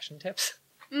 like, fashion tips.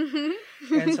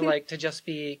 Mm-hmm. And to, like, to just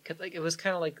be, cause, like, it was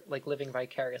kind of like living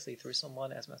vicariously through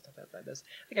someone, as messed up as that is.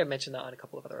 I think I mentioned that on a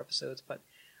couple of other episodes, but,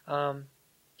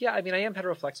 yeah, I mean, I am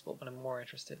heteroflexible, but I'm more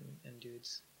interested in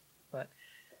dudes. But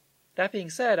that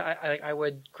being said, I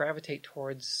would gravitate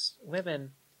towards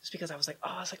women just because I was like,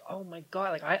 oh my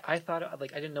god, like I thought,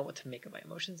 like, I didn't know what to make of my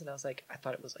emotions, and I was like, I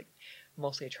thought it was like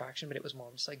mostly attraction, but it was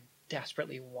more just like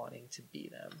desperately wanting to be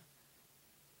them,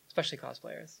 especially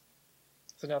cosplayers.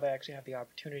 So now that I actually have the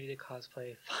opportunity to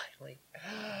cosplay finally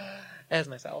as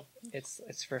myself, it's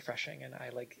refreshing, and I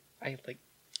like.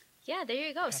 Yeah, there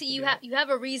you go. have See, to you do have it. you have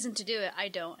a reason to do it. I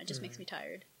don't. It just makes me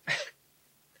tired.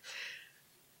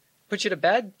 Put you to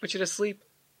bed, put you to sleep.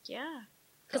 Yeah.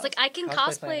 Because like I can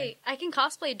Cosplay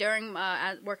cosplay during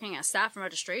working as staff and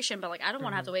registration, but like I don't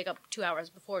want to have to wake up 2 hours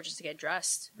before just to get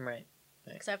dressed. Right.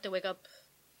 Because I have to wake up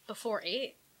before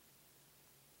 8.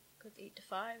 Good 8 to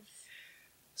 5.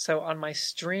 So on my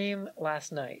stream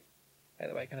last night, by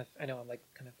the way, I know I'm like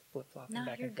kind of flip flopping No,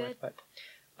 back you're and forth, good. but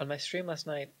on my stream last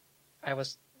night, I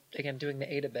was again doing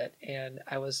the Ada bit, and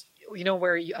I was, you know,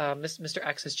 where Mr.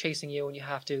 X is chasing you, and you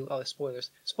have to,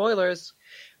 spoilers,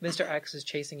 Mr. X is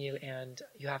chasing you, and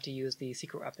you have to use the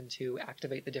secret weapon to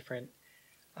activate the different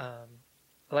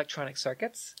electronic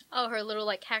circuits. Oh, her little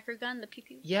like hacker gun, the pew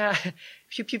pew. Yeah,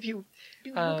 pew pew pew.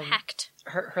 Hacked.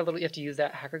 Her little, you have to use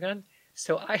that hacker gun.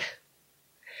 So I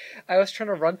was trying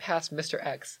to run past Mr.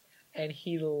 X, and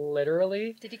he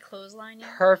literally Did he clothesline you?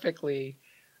 perfectly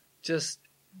just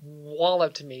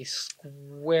walloped me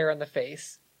square in the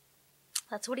face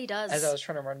That's what he does. as I was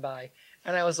trying to run by,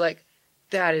 and I was like,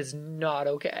 "That is not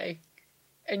okay."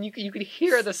 And you could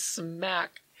hear the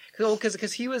smack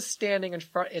because he was standing in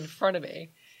front of me.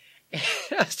 And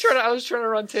I was trying to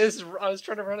run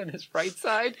in his right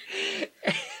side,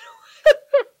 and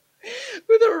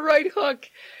with a right hook,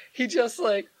 he just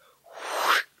like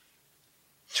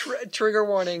trigger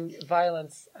warning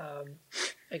violence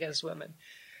against women.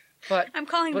 But I'm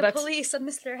calling the police on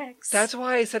Mr. X. that's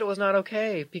why I said it was not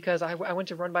okay, because I went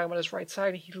to run by him on his right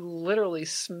side, and he literally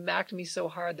smacked me so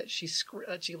hard that she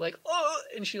like, oh,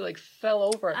 and she like fell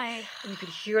over, and you could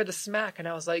hear the smack, and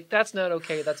I was like, that's not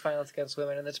okay. That's violence against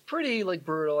women, and that's pretty like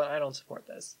brutal, and I don't support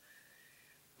this.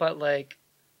 But like,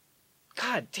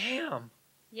 god damn.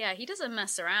 Yeah, he doesn't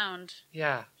mess around.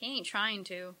 Yeah. He ain't trying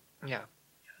to. Yeah,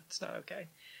 it's not okay.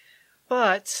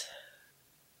 But,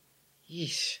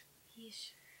 yeesh.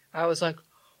 I was like,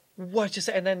 what just,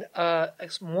 and then,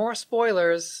 more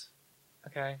spoilers.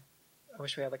 Okay. I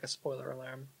wish we had like a spoiler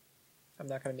alarm. I'm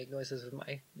not going to make noises with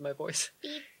my voice.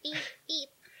 Beep, beep, beep.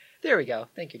 There we go.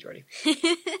 Thank you, Jordy.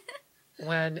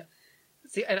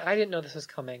 See, and I didn't know this was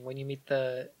coming when you meet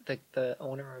the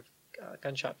owner of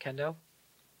Gun Shop Kendo.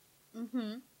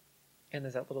 Mm-hmm. And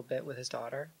there's that little bit with his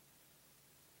daughter.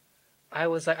 I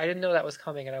was like, I didn't know that was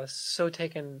coming, and I was so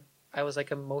taken, I was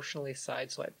like emotionally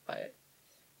sideswiped by it.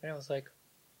 And I was like,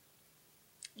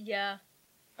 yeah.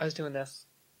 I was doing this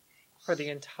for the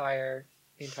entire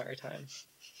time.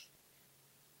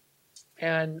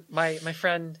 And my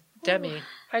friend Demi, Ooh.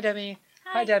 Hi Demi.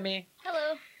 Hi. Hi Demi.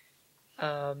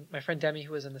 Hello. My friend Demi,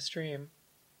 who was in the stream,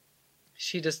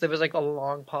 there was like a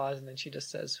long pause, and then she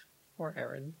just says, "Poor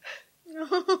Aaron."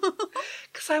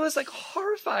 Because I was like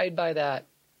horrified by that.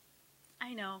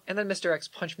 I know. And then Mr. X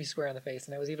punched me square in the face,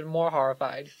 and I was even more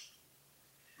horrified.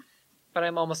 But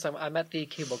I'm almost done. I'm at the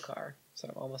cable car, so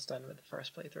I'm almost done with the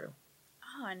first playthrough.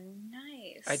 Oh,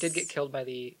 nice. I did get killed by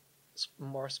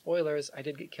more spoilers, I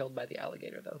did get killed by the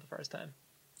alligator, though, the first time.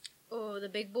 Oh, the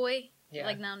big boy? Yeah.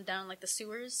 Like down like the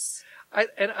sewers?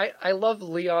 I love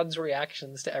Leon's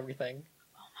reactions to everything.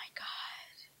 Oh my god.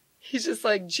 He's just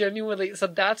like genuinely, so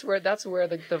that's where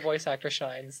the voice actor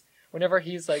shines. Whenever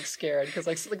he's like scared, because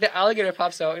like the alligator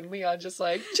pops out and Leon just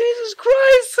like, Jesus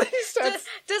Christ! He starts.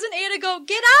 Doesn't Ada go,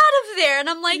 get out of there? And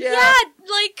I'm like, yeah,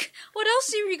 like, what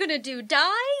else are you gonna do? Die?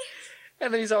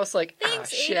 And then he's almost like, thanks,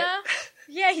 shit. Ada.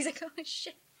 Yeah, he's like, oh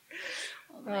shit.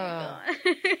 Oh my god.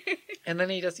 And then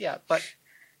he just, but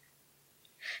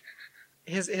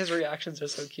his reactions are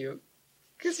so cute.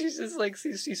 Because he's just like,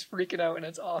 he's freaking out, and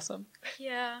it's awesome.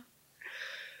 Yeah.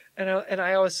 And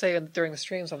I always say during the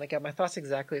streams, I'm like, yeah, my thoughts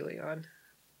exactly, Leon.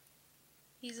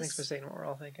 Thanks for saying what we're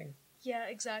all thinking. Yeah,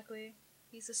 exactly.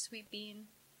 He's a sweet bean.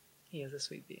 He is a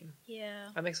sweet bean. Yeah.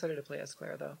 I'm excited to play as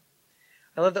Claire, though.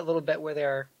 I love that little bit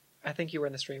where I think you were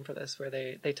in the stream for this, where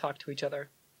they talk to each other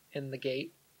in the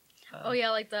gate. Oh yeah,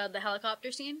 like the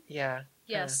helicopter scene? Yeah.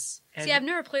 Yes. And See, I've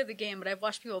never played the game, but I've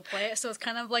watched people play it, so it's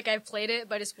kind of like I've played it,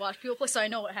 but I just watched people play, so I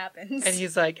know what happens. And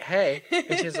he's like, hey.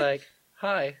 And she's like,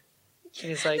 hi. And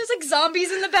he's like... There's like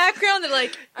zombies in the background. They're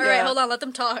like, alright, hold on, let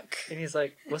them talk. And he's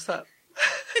like, what's up?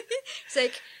 It's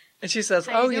like... And she says,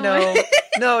 how you know...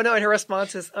 no, and her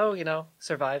response is,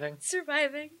 surviving.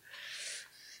 Surviving.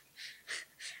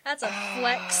 That's a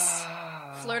flex.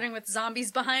 Flirting with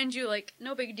zombies behind you, like,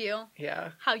 no big deal.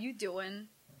 Yeah. How you doing?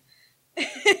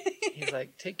 He's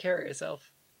like, take care of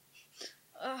yourself.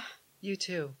 Ugh. You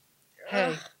too.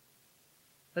 Hey,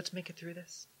 let's make it through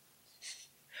this.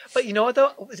 But you know what,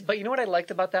 though? But you know what I liked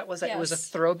about that was that it was a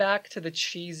throwback to the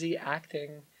cheesy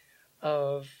acting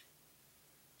of...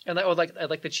 And I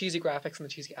like the cheesy graphics and the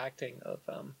cheesy acting of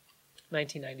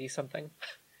 1990 something.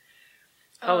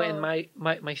 And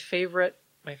my favorite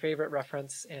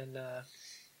reference in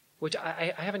which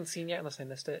I haven't seen yet unless I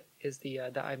missed it is the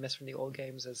that I missed from the old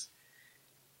games is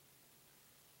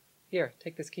here,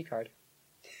 take this key card.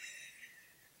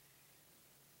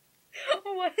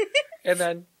 What? And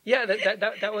then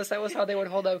that was how they would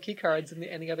hold out key cards in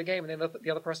the other game, and then the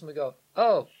other person would go,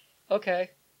 oh,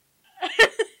 okay.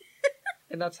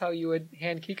 And that's how you would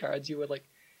hand key cards. It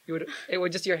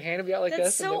would just, your hand would be out like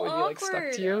That's this, so and it would awkward. be like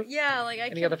stuck to you. Yeah, like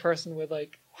And the other person would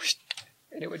like, whoosh,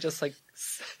 and it would just like,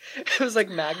 it was like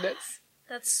magnets.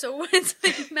 That's so, it's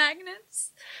like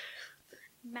magnets.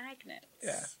 Magnets.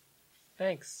 Yeah.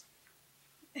 Thanks.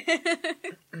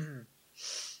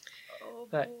 Oh,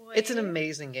 But boy. it's an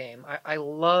amazing game. I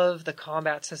love the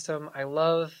combat system. I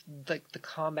love the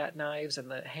combat knives and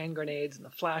the hand grenades and the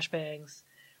flashbangs.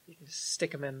 You can just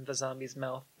stick them in the zombie's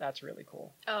mouth. That's really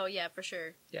cool. Oh, yeah, for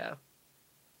sure. Yeah.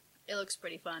 It looks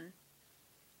pretty fun.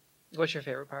 What's your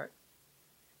favorite part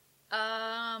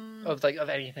Oh, of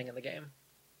anything in the game?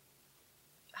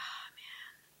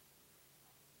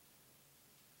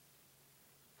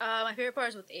 my favorite part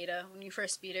is with Ada, when you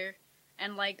first beat her.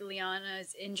 And, like, Liana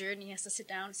is injured and he has to sit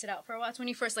out for a while. It's when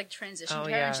you first, like, transition Oh, to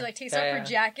her yeah. and she, like, takes Yeah, off yeah. her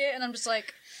jacket and I'm just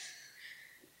like...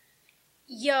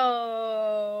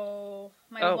 Yo,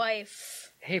 my Oh.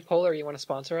 wife. Hey, Polar, you want to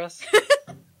sponsor us?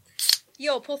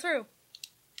 Yo, pull through.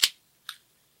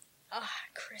 Ah,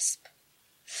 crisp.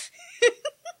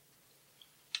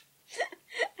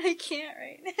 I can't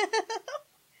right now.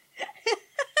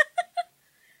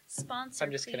 Sponsor,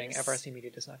 I'm just kidding. please. FRC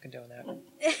Media does not condone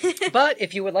that. But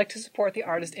if you would like to support the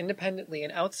artist independently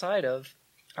and outside of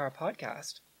our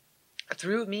podcast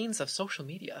through means of social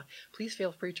media, please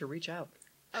feel free to reach out.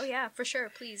 Oh yeah, for sure,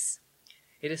 please.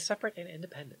 It is separate and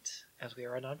independent, as we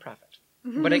are a nonprofit.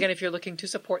 But again, if you're looking to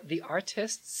support the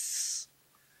artists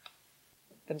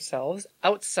themselves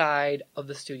outside of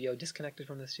the studio, disconnected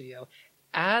from the studio,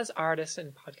 as artists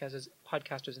and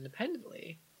podcasters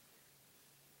independently,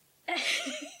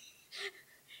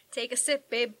 Take a sip,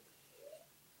 babe.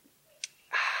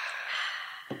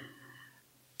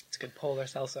 it's good Polar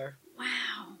seltzer. Wow.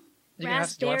 You can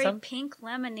have- do you want Raspberry some? pink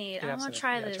lemonade. You can I have want some. to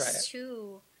try Yeah, this try it.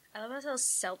 too. I love how it says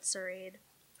seltzerade.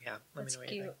 Yeah, let That's me know what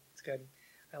you cute. think. It's good.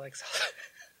 I like seltzer.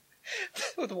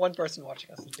 With one person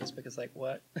watching us on Facebook is like,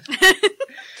 what?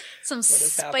 Some is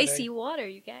spicy happening? water,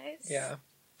 you guys. Yeah.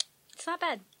 It's not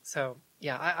bad. So,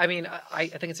 yeah, I mean, I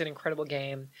think it's an incredible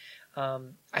game.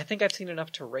 I think I've seen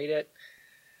enough to rate it.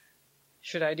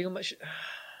 Should I do much?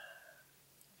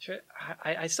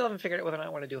 I still haven't figured out whether or not I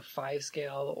want to do a 5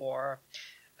 scale or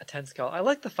a 10 scale. I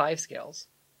like the 5 scales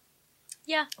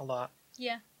Yeah, a lot.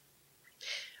 yeah.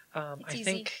 I It's easy.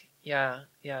 think, yeah.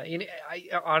 You know, I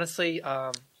honestly,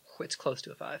 it's close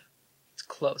to a 5. It's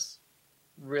close,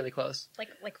 really close. Like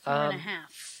 4.5.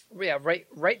 Yeah,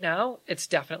 right now it's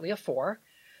definitely a 4.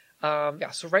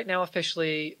 So right now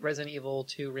officially Resident Evil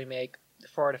 2 Remake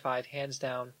 4 out of 5, hands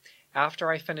down.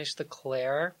 After I finish the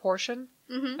Claire portion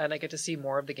Mm-hmm. and I get to see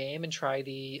more of the game and try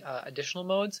the additional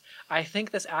modes, I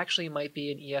think this actually might be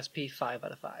an ESP 5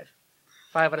 out of 5.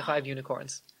 5 out of 5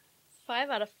 unicorns. 5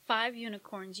 out of 5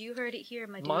 unicorns. You heard it here,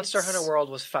 my dudes. Monster Hunter World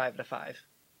was 5 out of 5.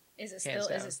 Is it hands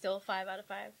still? Is down. it still 5 out of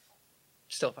 5?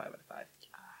 Still 5 out of 5.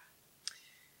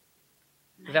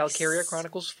 Nice. Valkyria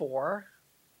Chronicles 4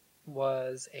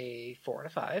 was a 4 out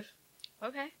of 5.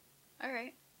 Okay. All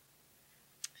right.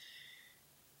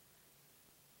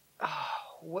 Oh,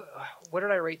 what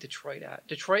did I rate Detroit at?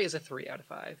 Detroit is a 3 out of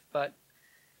 5, but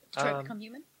Detroit Become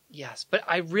Human. yes, but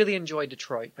I really enjoyed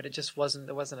Detroit, but it just wasn't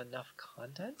enough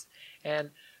content.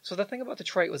 And so the thing about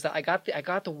Detroit was that I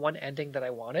got the one ending that I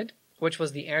wanted, which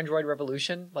was the Android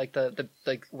Revolution, like the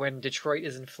when Detroit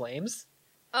is in flames.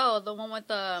 Oh, the one with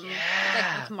the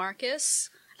Yeah. like with Marcus.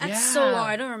 That's so Yeah. long.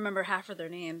 I don't remember half of their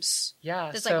names.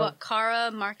 Yeah, There's so like what Kara,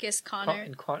 Marcus, Connor.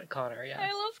 Connor, yeah.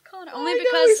 I love Connor Oh, only I know,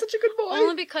 because he's such a good boy.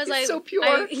 only because He's I so pure.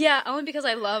 only because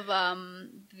I love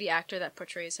the actor that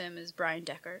portrays him is Brian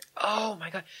Decker. Oh my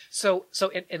god! So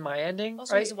in my ending,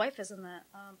 Also, right? his wife is in that.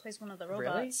 Plays one of the Really?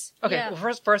 robots. Okay, Yeah.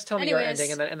 well, first tell me your Anyways.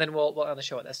 ending, and then we'll on the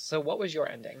show with this. So, what was your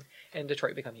ending in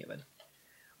Detroit Become Human?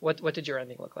 What did your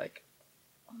ending look like?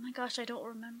 Oh my gosh, I don't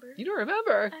remember. You don't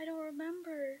remember? I don't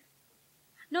remember.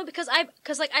 No, because I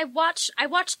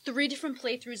watched 3 different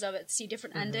playthroughs of it to see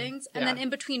different endings, and Yeah. then in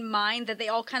between mine that they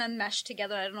all kind of meshed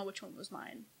together. I don't know which one was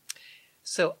mine.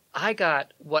 So I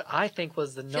got what I think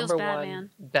was the Feels number bad, one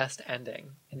man. best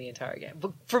ending in the entire game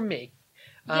for me.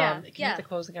 Yeah, Can you yeah. hit the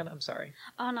close again? I'm sorry.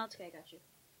 Oh no, it's okay. I got you.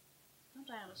 Don't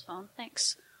die on his phone.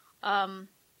 Thanks.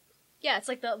 Yeah, it's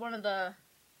like one of the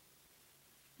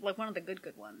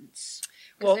good ones.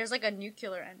 Because Well- there's like a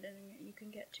nuclear ending that you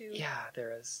can get to. Yeah,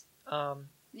 there is.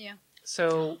 Yeah.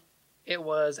 So it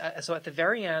was so at the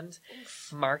very end,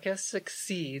 Marcus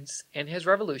succeeds in his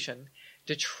revolution.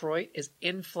 Detroit is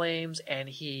in flames, and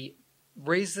he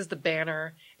raises the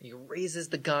banner and he raises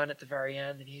the gun at the very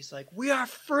end, and he's like, "We are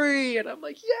free!" And I'm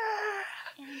like,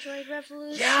 "Yeah, Android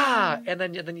Revolution. yeah!" And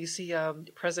then you see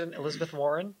President Elizabeth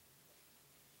Warren.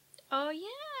 Oh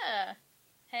yeah.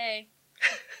 Hey.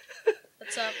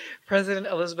 What's up? President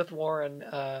Elizabeth Warren,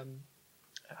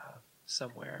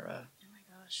 somewhere. Oh my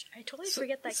gosh, I totally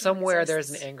forget that. Somewhere there's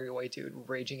exists. an angry white dude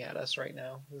raging at us right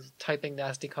now, who's typing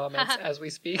nasty comments as we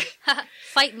speak.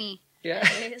 Fight me. Yeah.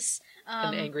 Anyways,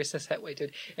 An angry cishet white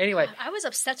dude. Anyway, I was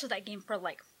obsessed with that game for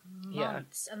like Yeah.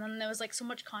 months, and then there was like so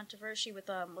much controversy with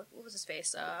what was his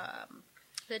face?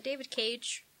 The David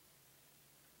Cage.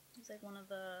 He's like one of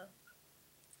the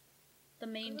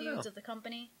main I don't dudes know. of the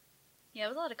company. Yeah, there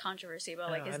was a lot of controversy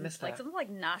about like Oh, I missed that. something like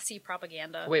Nazi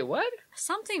propaganda. wait, what?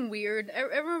 Something weird.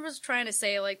 Everyone was trying to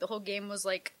say like the whole game was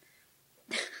like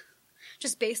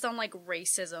just based on like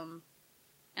racism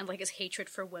and like his hatred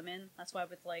for women. That's why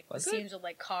with like Was the it? scenes with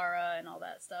like Kara and all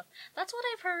that stuff. That's what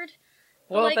I've heard.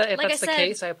 But, Well, like- if like that's I the said,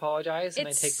 case, I apologize, and I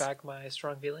it's- take back my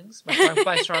strong feelings,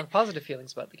 my strong positive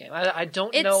feelings about the game. I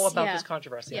don't know It's- about yeah. this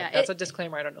controversy. Yeah, That's a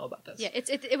disclaimer. I don't know about this. Yeah,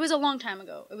 it was a long time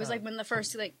ago. It was Oh. like when the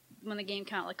first like when the game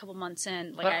came out, like a couple months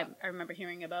in. Like Well, I remember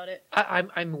hearing about it.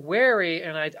 I'm wary,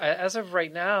 and I as of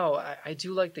right now, I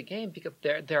do like the game because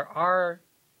there are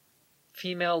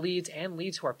female leads and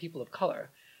leads who are people of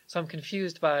color. So I'm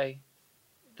confused by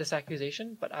this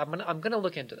accusation, but I'm gonna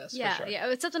look into this. Yeah, for sure. yeah.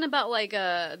 It's something about like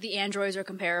the androids are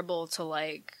comparable to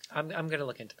like I'm gonna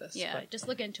look into this. yeah. But Just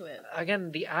look into it.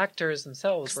 again, the actors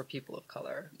themselves were people of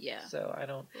color. Yeah. So I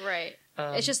don't. Right.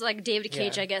 Um, It's just like David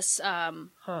Cage, yeah. I guess,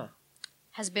 Huh.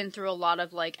 has been through a lot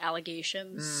of like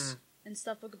allegations Mm. and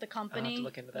stuff with the company.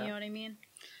 look into that. You know what I mean?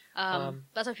 Um,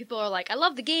 That's why people are like, I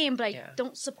love the game, but I Yeah.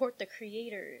 don't support the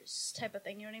creators, type of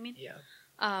thing. You know what I mean? Yeah.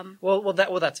 Um, Well,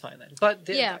 that's fine then. But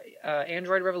Yeah.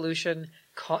 Android Revolution,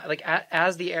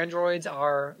 as the androids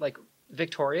are like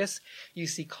victorious, you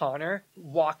see Connor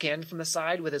walk in from the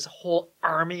side with his whole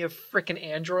army of freaking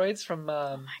androids from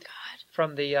oh my god.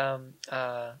 from the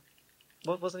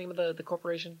what was the name of the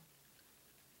corporation?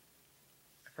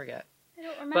 I forget. I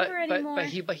don't remember anymore.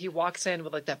 But he walks in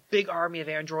with like that big army of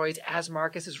androids as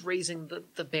Marcus is raising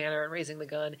the banner and raising the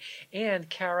gun, and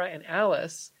Kara and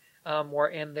Alice were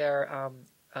in their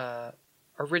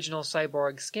original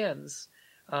cyborg skins,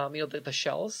 the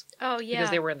shells, oh yeah.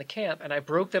 because they were in the camp, and I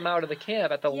broke them out of the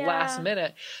camp at the Yeah. last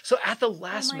minute. So at the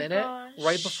last my minute, gosh.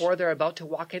 right before they're about to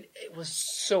walk in, it was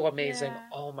so amazing. Yeah.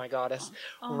 Oh my goddess.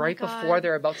 Oh my Right God. before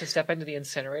they're about to step into the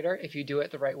incinerator, if you do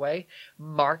it the right way,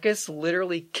 Marcus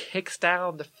literally kicks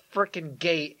down the freaking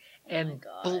gate and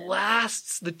God.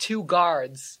 blasts the two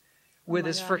guards with my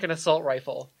his God. freaking assault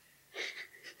rifle.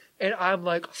 And I'm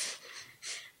like,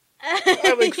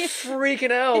 I'm like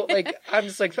freaking out. Like I'm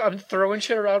just like I'm throwing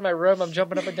shit around my room. I'm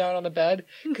jumping up and down on the bed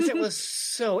because it was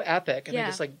so epic. And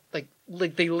Yeah. they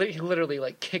just he literally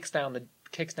like kicks down the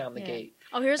Yeah. gate.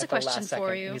 Oh, here's a at the last question second.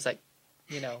 for And you. he's like,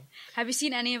 Have you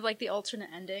seen any of like the alternate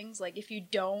endings? Like if you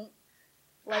don't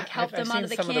like help I've them out of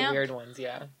the seen some camp. of the weird ones.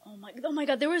 Yeah. Oh my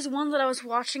god, there was one that I was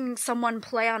watching someone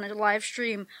play on a live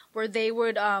stream where they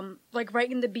would like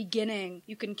right in the beginning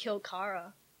you can kill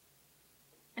Kara.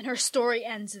 And her story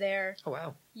ends there. Oh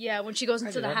wow. Yeah, when she goes I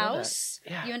into did the not know that. house,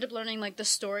 Yeah. you end up learning like the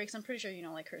story cuz I'm pretty sure you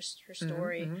know like her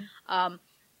story. Mhm.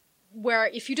 Where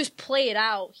if you just play it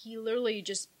out, he literally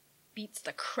just beats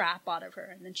the crap out of her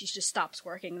and then she just stops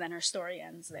working and then her story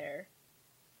ends there.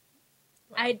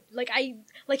 Wow.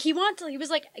 He was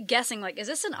like guessing like is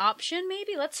this an option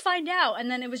maybe let's find out and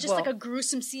then it was just Well- like a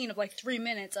gruesome scene of like 3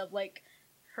 minutes of like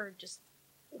her just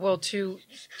Well, to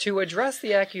address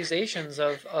the accusations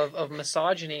of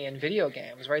misogyny in video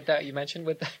games, right? That you mentioned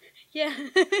with yeah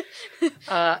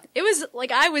uh, it was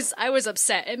like I was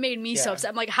upset. It made me so Yeah. upset.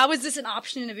 I'm like how is this an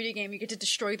option in a video game? You get to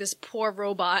destroy this poor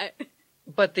robot.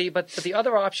 But the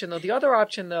other option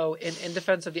though, in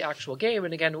defense of the actual game,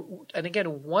 and again,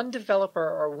 one developer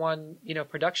or one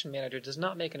production manager does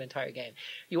not make an entire game.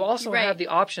 You also Right. have the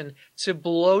option to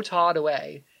blow Todd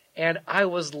away, and I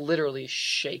was literally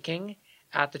shaking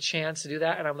at the chance to do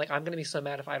that, and I'm like, I'm gonna be so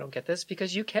mad if I don't get this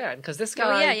because you can, because this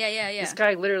guy, Oh yeah. this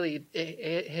guy literally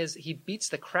he beats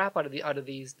the crap out of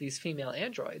these female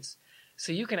androids,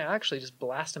 so you can actually just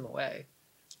blast him away,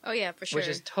 Oh yeah, for sure. which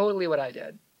is totally what I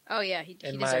did Oh yeah, he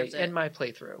in deserves it. my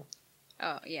playthrough.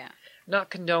 Oh yeah. Not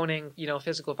condoning,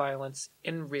 physical violence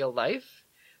in real life,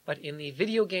 but in the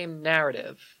video game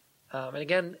narrative. And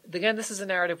again, this is a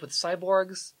narrative with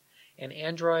cyborgs and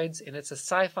androids, and it's a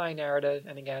sci-fi narrative.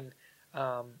 And again,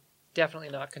 definitely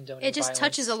not condoning. It just violence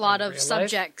touches a lot in of real life.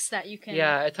 subjects that you can.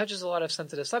 Yeah, it touches a lot of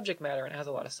sensitive subject matter and has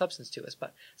a lot of substance to it.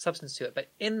 But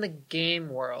in the game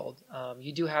world,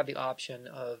 you do have the option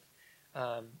of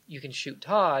you can shoot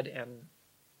Todd, and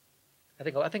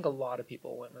I think a lot of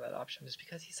people went with that option just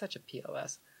because he's such a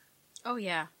POS. Oh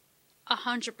yeah,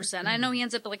 100%. I know he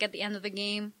ends up like at the end of the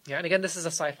game. Yeah, and again, this is a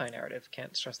sci-fi narrative.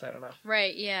 Can't stress that enough.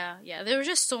 Right. Yeah. Yeah. There were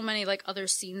just so many like other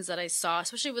scenes that I saw,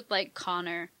 especially with like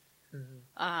Connor.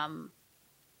 Mm-hmm.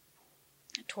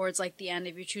 Towards like the end,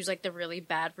 if you choose like the really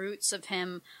bad routes of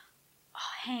him. Oh,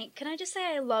 Hank, can I just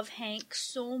say I love Hank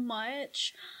so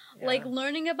much? Like,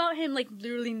 learning about him, like,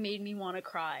 literally made me want to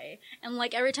cry. And,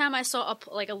 like, every time I saw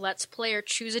a Let's Player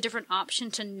choose a different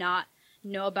option to not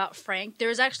know about Frank, there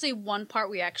was actually one part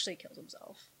where he actually killed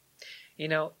himself. You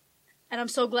know... And I'm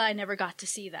so glad I never got to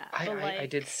see that. I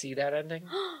did see that ending.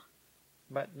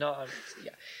 But no,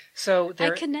 yeah. So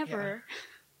there... I could never.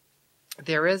 Yeah.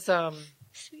 There is,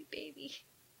 Sweet baby.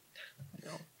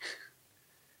 No.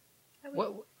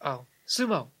 What? Oh,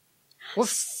 sumo. Woof.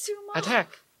 Sumo.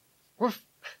 Attack. Woof.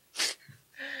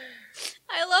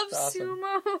 I love awesome.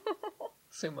 sumo.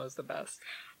 Sumo's the best.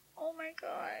 Oh my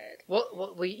god.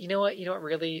 Well, you know what? What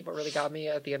really got me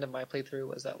at the end of my playthrough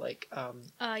was that, like,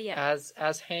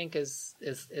 as Hank is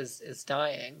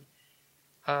dying,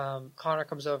 Connor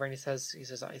comes over and he says,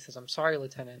 "I'm sorry,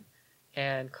 Lieutenant,"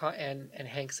 and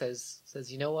Hank says,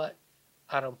 "You know what?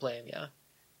 I don't blame you.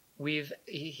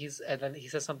 And then he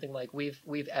says something like, we've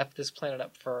effed this planet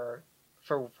up for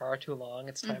far too long.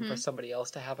 It's time for somebody else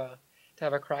to have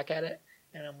a crack at it."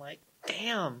 And I'm like,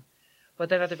 damn. But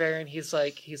then at the very end, he's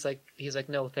like,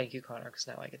 "No, thank you, Connor, because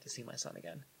now I get to see my son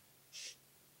again."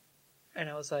 And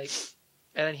I was like,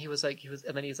 and then he's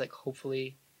like,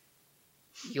 "Hopefully,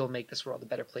 you'll make this world a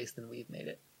better place than we've made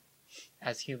it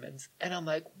as humans." And I'm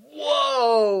like,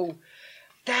 whoa,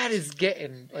 that is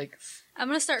getting like. I'm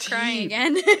gonna start crying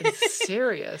again. It's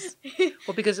serious.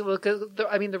 Well, because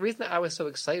the reason that I was so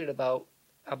excited about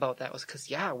that was because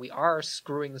we are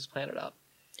screwing this planet up.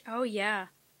 Oh yeah,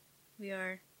 we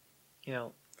are. You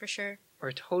know, for sure.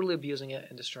 We're totally abusing it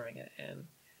and destroying it, and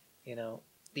you know,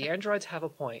 the androids have a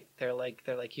point. They're like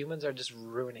humans are just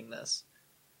ruining this,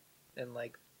 and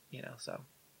like, you know, so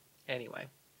anyway.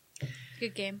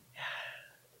 Good game.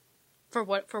 For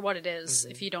what it is,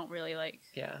 if you don't really like.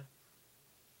 Yeah.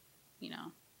 You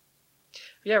know.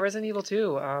 Yeah, Resident Evil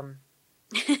 2. I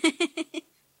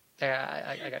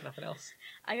got nothing else.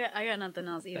 I got nothing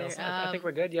else either. I think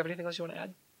we're good. Do you have anything else you want to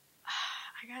add?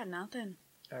 I got nothing.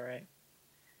 All right.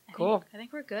 Cool. I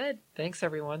think we're good. Thanks,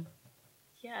 everyone.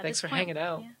 Yeah. Thanks for hanging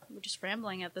out. Yeah, we're just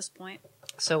rambling at this point.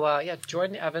 So,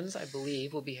 Jordan Evans, I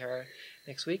believe, will be here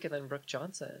next week, and then Brooke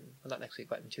Johnson. Well, not next week,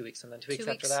 but in 2 weeks, and then 2 weeks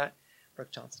after that,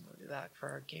 Brooke Johnson will be back for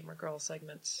our Gamer Girl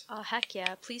segment. Oh, heck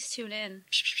yeah. Please tune in.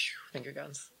 Finger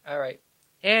guns. All right.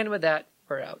 And with that,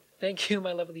 we're out. Thank you,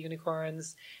 my lovely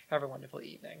unicorns. Have a wonderful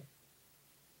evening.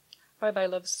 Bye-bye,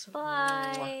 loves.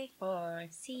 Bye. Bye.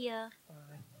 See ya. Bye.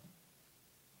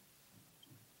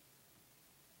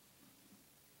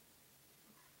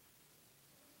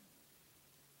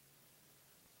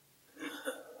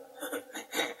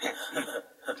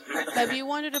 Have you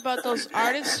wondered about those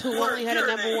artists who only had a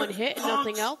 #1 hit and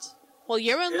nothing else? Well,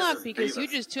 you're in luck because you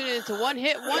just tuned into One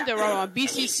Hit Wonder on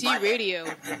BCC Radio.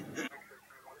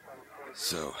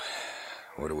 So,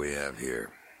 what do we have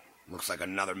here? Looks like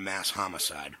another mass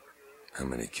homicide. How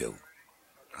many killed?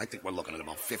 I think we're looking at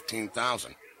about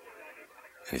 15,000.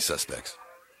 Any suspects?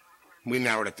 We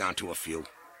narrowed it down to a few.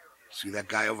 See that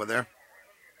guy over there?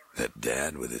 That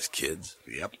dad with his kids?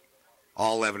 Yep.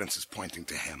 All evidence is pointing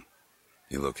to him.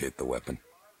 You locate the weapon?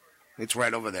 It's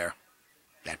right over there.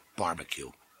 That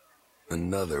barbecue.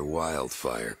 Another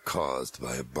wildfire caused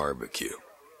by a barbecue.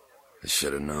 I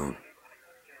should have known.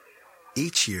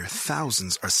 Each year,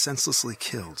 thousands are senselessly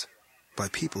killed by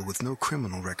people with no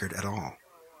criminal record at all.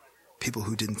 People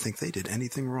who didn't think they did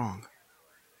anything wrong.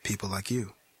 People like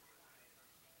you.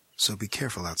 So be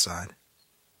careful outside.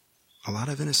 A lot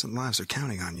of innocent lives are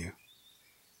counting on you.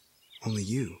 Only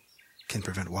you can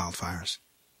prevent wildfires.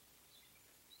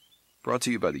 Brought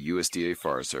to you by the USDA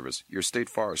Forest Service, your state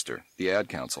forester, the Ad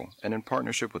Council, and in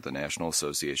partnership with the National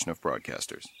Association of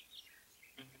Broadcasters.